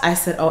restocked, I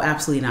said, "Oh,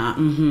 absolutely not.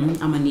 I'm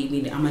gonna need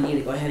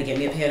to go ahead and get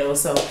me a pair of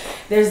those." So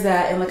there's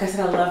that. And like I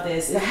said, I love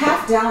this. The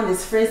half down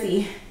is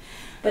frizzy,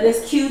 but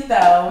it's cute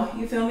though.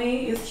 You feel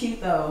me? It's cute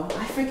though.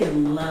 I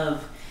freaking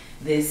love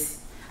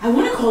this. I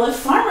want to call it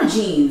farmer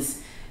jeans.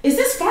 Is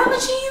this farmer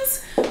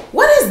jeans?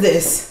 What is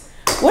this?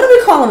 What are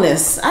we calling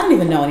this? I don't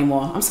even know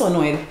anymore. I'm so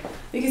annoyed.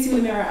 You can see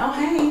the mirror. Oh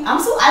hey,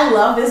 I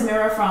love this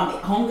mirror from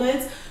Home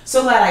Goods.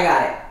 So glad I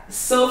got it.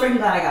 So freaking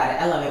glad I got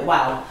it. I love it.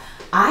 Wow.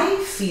 I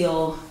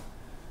feel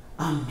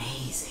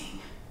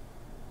amazing.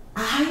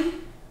 I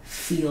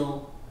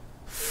feel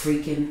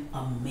freaking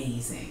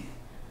amazing.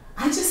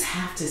 I just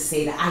have to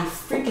say that I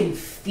freaking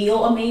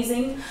feel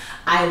amazing.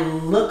 I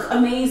look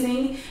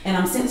amazing. And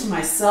I'm saying to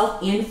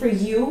myself and for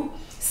you,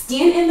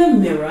 stand in the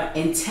mirror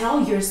and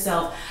tell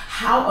yourself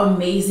how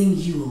amazing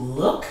you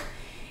look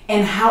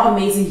and how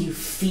amazing you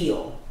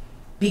feel.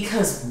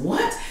 Because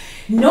what?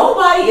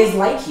 Nobody is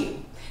like you.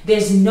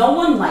 There's no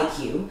one like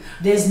you.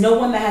 There's no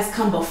one that has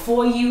come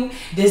before you.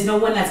 There's no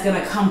one that's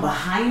gonna come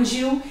behind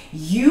you.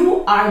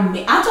 You are,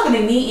 I'm talking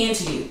to me and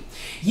to you.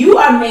 You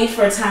are made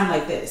for a time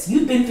like this.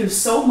 You've been through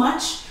so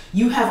much.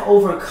 You have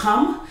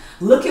overcome.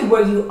 Look at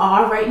where you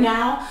are right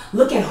now.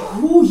 Look at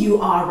who you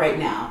are right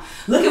now.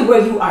 Look at where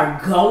you are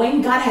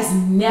going. God has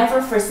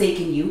never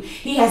forsaken you.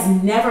 He has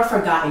never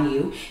forgotten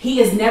you.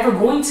 He is never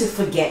going to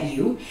forget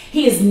you.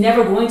 He is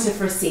never going to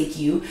forsake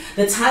you.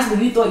 The times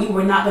when you thought you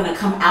were not going to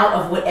come out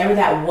of whatever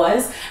that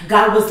was,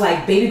 God was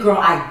like, baby girl,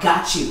 I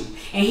got you.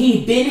 And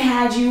he been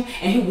had you,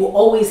 and he will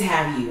always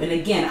have you. And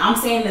again, I'm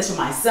saying this for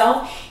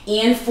myself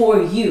and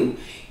for you.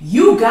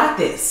 You got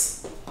this.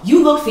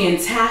 You look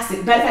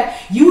fantastic. Matter of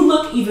fact, you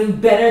look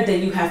even better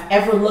than you have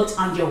ever looked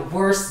on your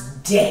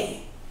worst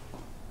day.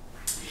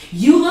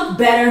 You look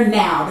better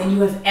now than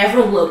you have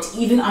ever looked,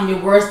 even on your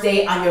worst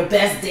day, on your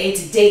best day.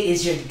 Today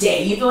is your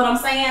day. You feel what I'm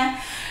saying?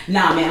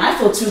 Nah, man, I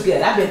feel too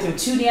good. I've been through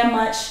too damn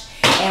much.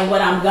 And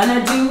what I'm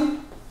gonna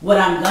do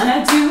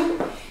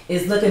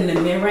is look in the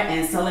mirror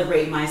and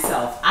celebrate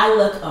myself. I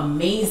look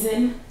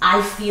amazing.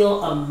 I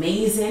feel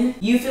amazing.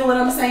 You feel what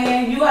I'm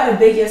saying? You gotta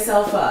big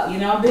yourself up, you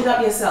know? Big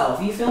up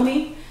yourself. You feel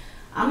me?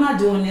 I'm not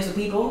doing this with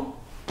people.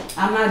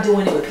 I'm not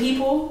doing it with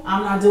people.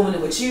 I'm not doing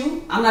it with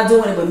you. I'm not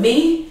doing it with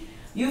me.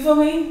 You feel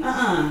me?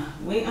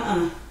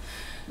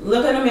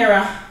 Look in the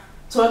mirror,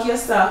 talk your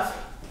stuff,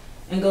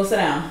 and go sit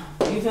down.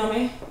 You feel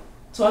me?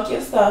 Talk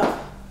your stuff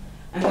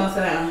and go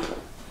sit down.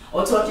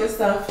 Or talk your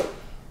stuff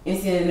and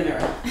stand in the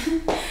mirror.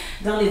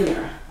 Don't leave the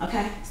mirror,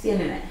 okay?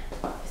 Stand in it.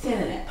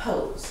 Stand in it.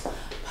 Pose.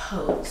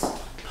 Pose.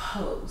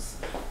 Pose.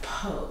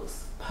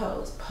 Pose.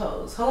 Pose.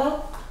 Pose.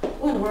 Hello?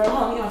 What in the world?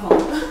 Hold on, get my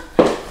phone.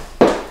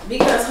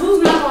 Because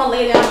who's not going to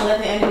lay down and let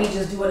the enemy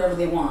just do whatever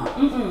they want?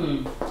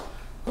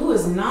 Who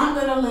is not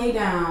going to lay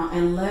down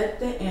and let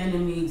the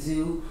enemy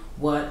do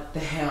what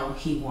the hell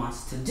he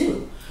wants to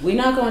do? We're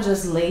not going to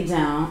just lay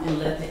down and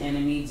let the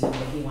enemy do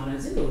what he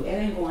wants to do. It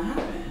ain't going to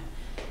happen.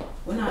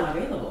 We're not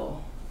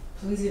available.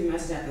 Please leave a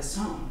message at this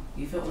tone.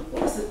 You feel me?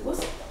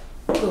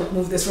 We'll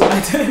move this from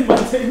my table.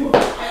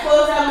 I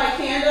closed out my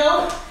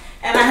candle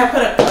and I have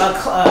put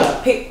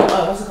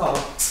what's it called?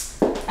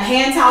 A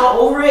hand towel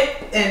over it,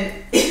 and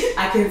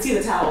I can see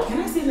the towel. Can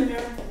I see in the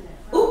mirror?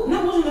 Ooh,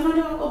 no, motion in the front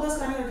door. Oh, that's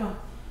gotta go.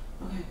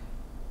 Okay,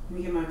 let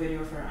me get my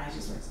video for IG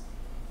first.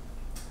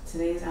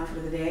 Today's outfit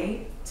of the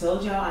day.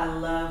 Told y'all I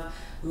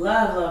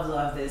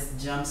love this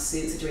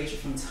jumpsuit situation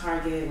from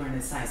Target. Wearing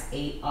a size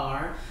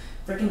 8R.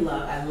 Freaking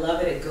love. I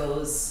love it. It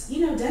goes,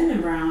 you know, denim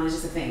and brown is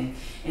just a thing.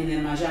 And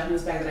then my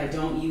Japanese bag that I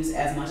don't use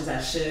as much as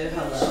I should.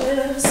 Hello.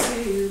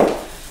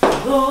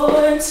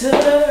 Go and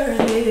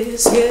turn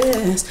his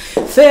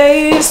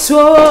face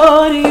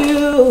toward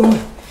you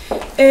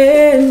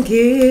and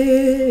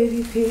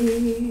give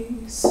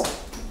peace.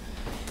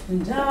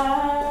 And amen,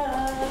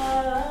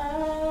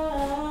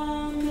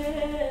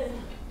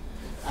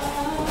 amen,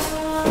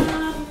 amen,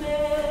 amen,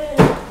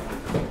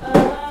 amen.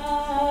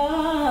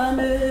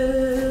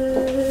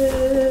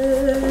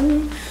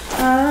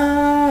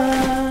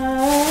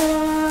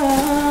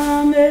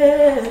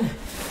 Amen.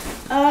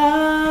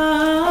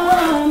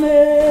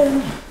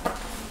 Amen.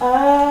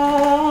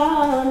 Amen.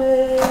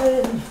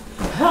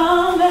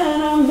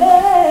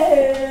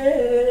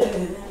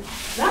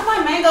 Not my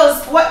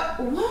mangoes. What?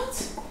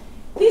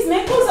 These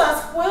mangoes are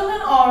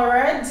spoiling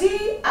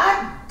already?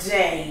 A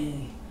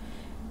day.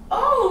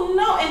 Oh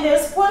no, and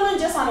they're spoiling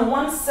just on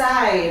one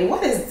side.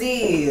 What is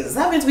this?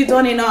 That means we're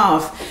turning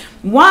off.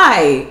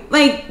 Why?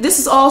 Like, this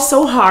is all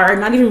so hard,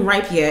 not even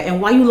ripe yet.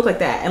 And why you look like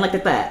that? And like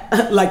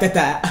that? Like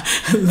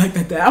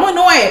that. I'm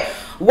annoyed.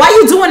 Why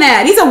you doing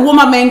that? These are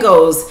Walmart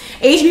mangoes.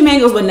 HB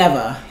mangoes would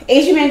never.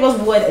 HB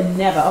mangoes would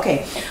never.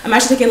 Okay, I'm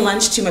actually taking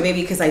lunch to my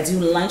baby because I do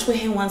lunch with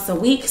him once a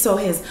week. So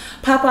his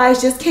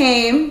Popeyes just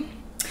came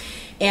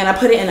and I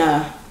put it in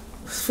a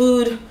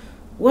food,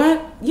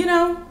 you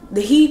know,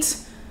 the heat.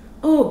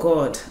 Oh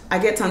God, I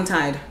get tongue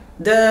tied.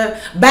 The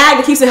bag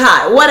that keeps it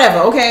hot, whatever,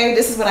 okay?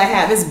 This is what I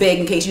have. It's big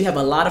in case you have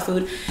a lot of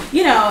food,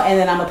 you know, and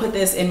then I'm gonna put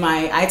this in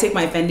I take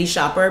my Fendi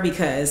shopper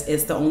because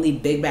it's the only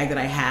big bag that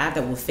I have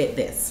that will fit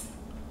this.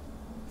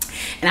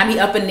 And I be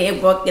up in there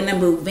walking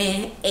and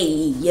moving,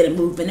 ayy, yeah,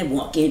 moving and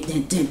walking,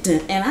 dun, dun, dun,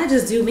 and I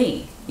just do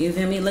me. You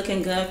feel me?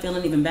 Looking good,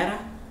 feeling even better.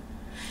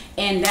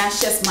 And that's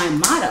just my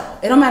motto.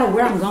 It don't matter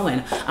where I'm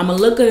going. I'm gonna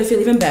look good and feel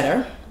even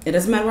better. It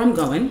doesn't matter where I'm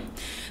going.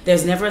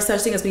 There's never a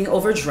such thing as being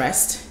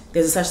overdressed.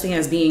 There's a such thing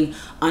as being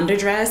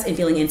underdressed and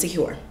feeling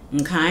insecure.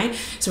 Okay,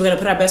 so we're gonna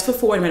put our best foot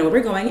forward no matter where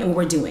we're going and what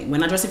we're doing. We're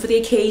not dressing for the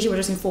occasion, we're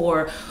dressing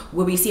for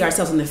where we see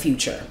ourselves in the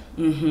future.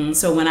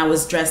 So when I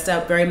was dressed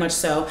up very much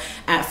so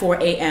at 4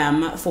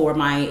 a.m. for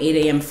my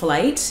 8 a.m.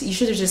 flight, you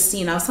should have just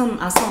seen, I was telling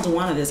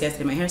Dewana this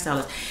yesterday, my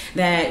hairstylist,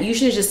 that you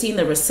should have just seen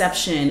the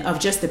reception of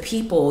just the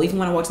people, even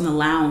when I walked in the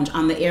lounge,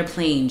 on the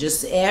airplane,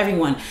 just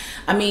everyone.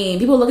 I mean,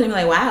 people looking at me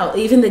like, wow.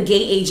 Even the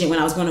gate agent when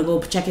I was going to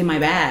go check in my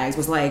bags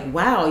was like,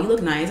 wow, you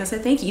look nice. I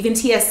said, thank you. Even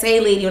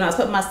TSA lady when I was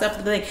putting my stuff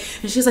to the thing,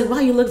 and she was like, wow,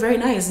 you look very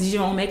nice. Did you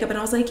your own makeup? And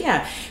I was like,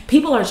 yeah.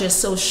 People are just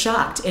so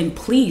shocked and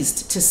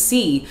pleased to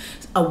see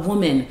a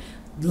woman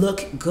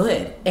look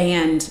good.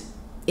 And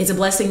it's a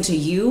blessing to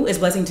you. It's a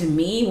blessing to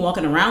me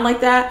walking around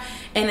like that.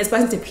 And it's a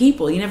blessing to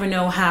people. You never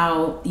know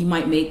how you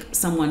might make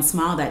someone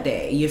smile that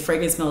day. Your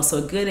fragrance smells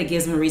so good, it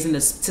gives them a reason to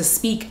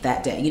speak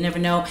that day. You never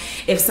know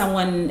if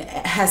someone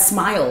has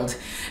smiled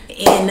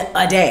in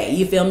a day.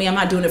 You feel me? I'm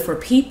not doing it for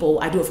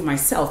people. I do it for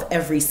myself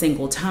every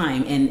single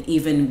time. And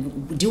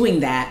even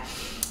doing that,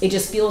 it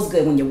just feels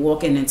good when you're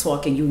walking and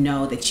talking, you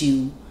know that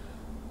you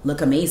look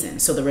amazing.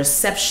 So the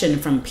reception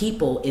from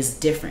people is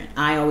different.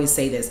 I always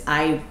say this.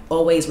 I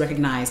always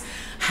recognize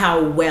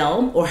how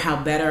well or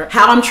how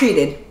I'm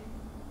treated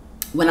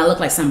when I look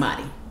like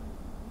somebody.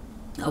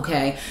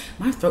 Okay,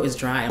 my throat is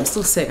dry. I'm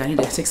still sick. I need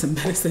to take some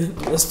medicine.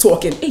 I was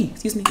talking. Hey,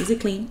 excuse me, is it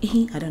clean?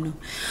 I don't know.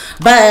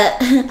 But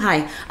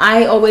hi,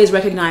 I always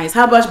recognize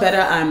how much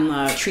better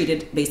I'm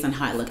treated based on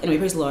how I look. Anyway,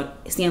 praise the Lord.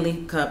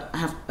 Stanley cup. I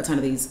have a ton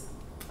of these.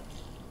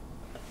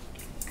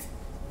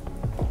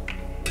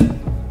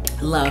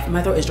 Love.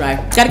 My throat is dry.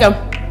 Gotta go.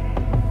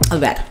 I'll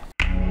be back.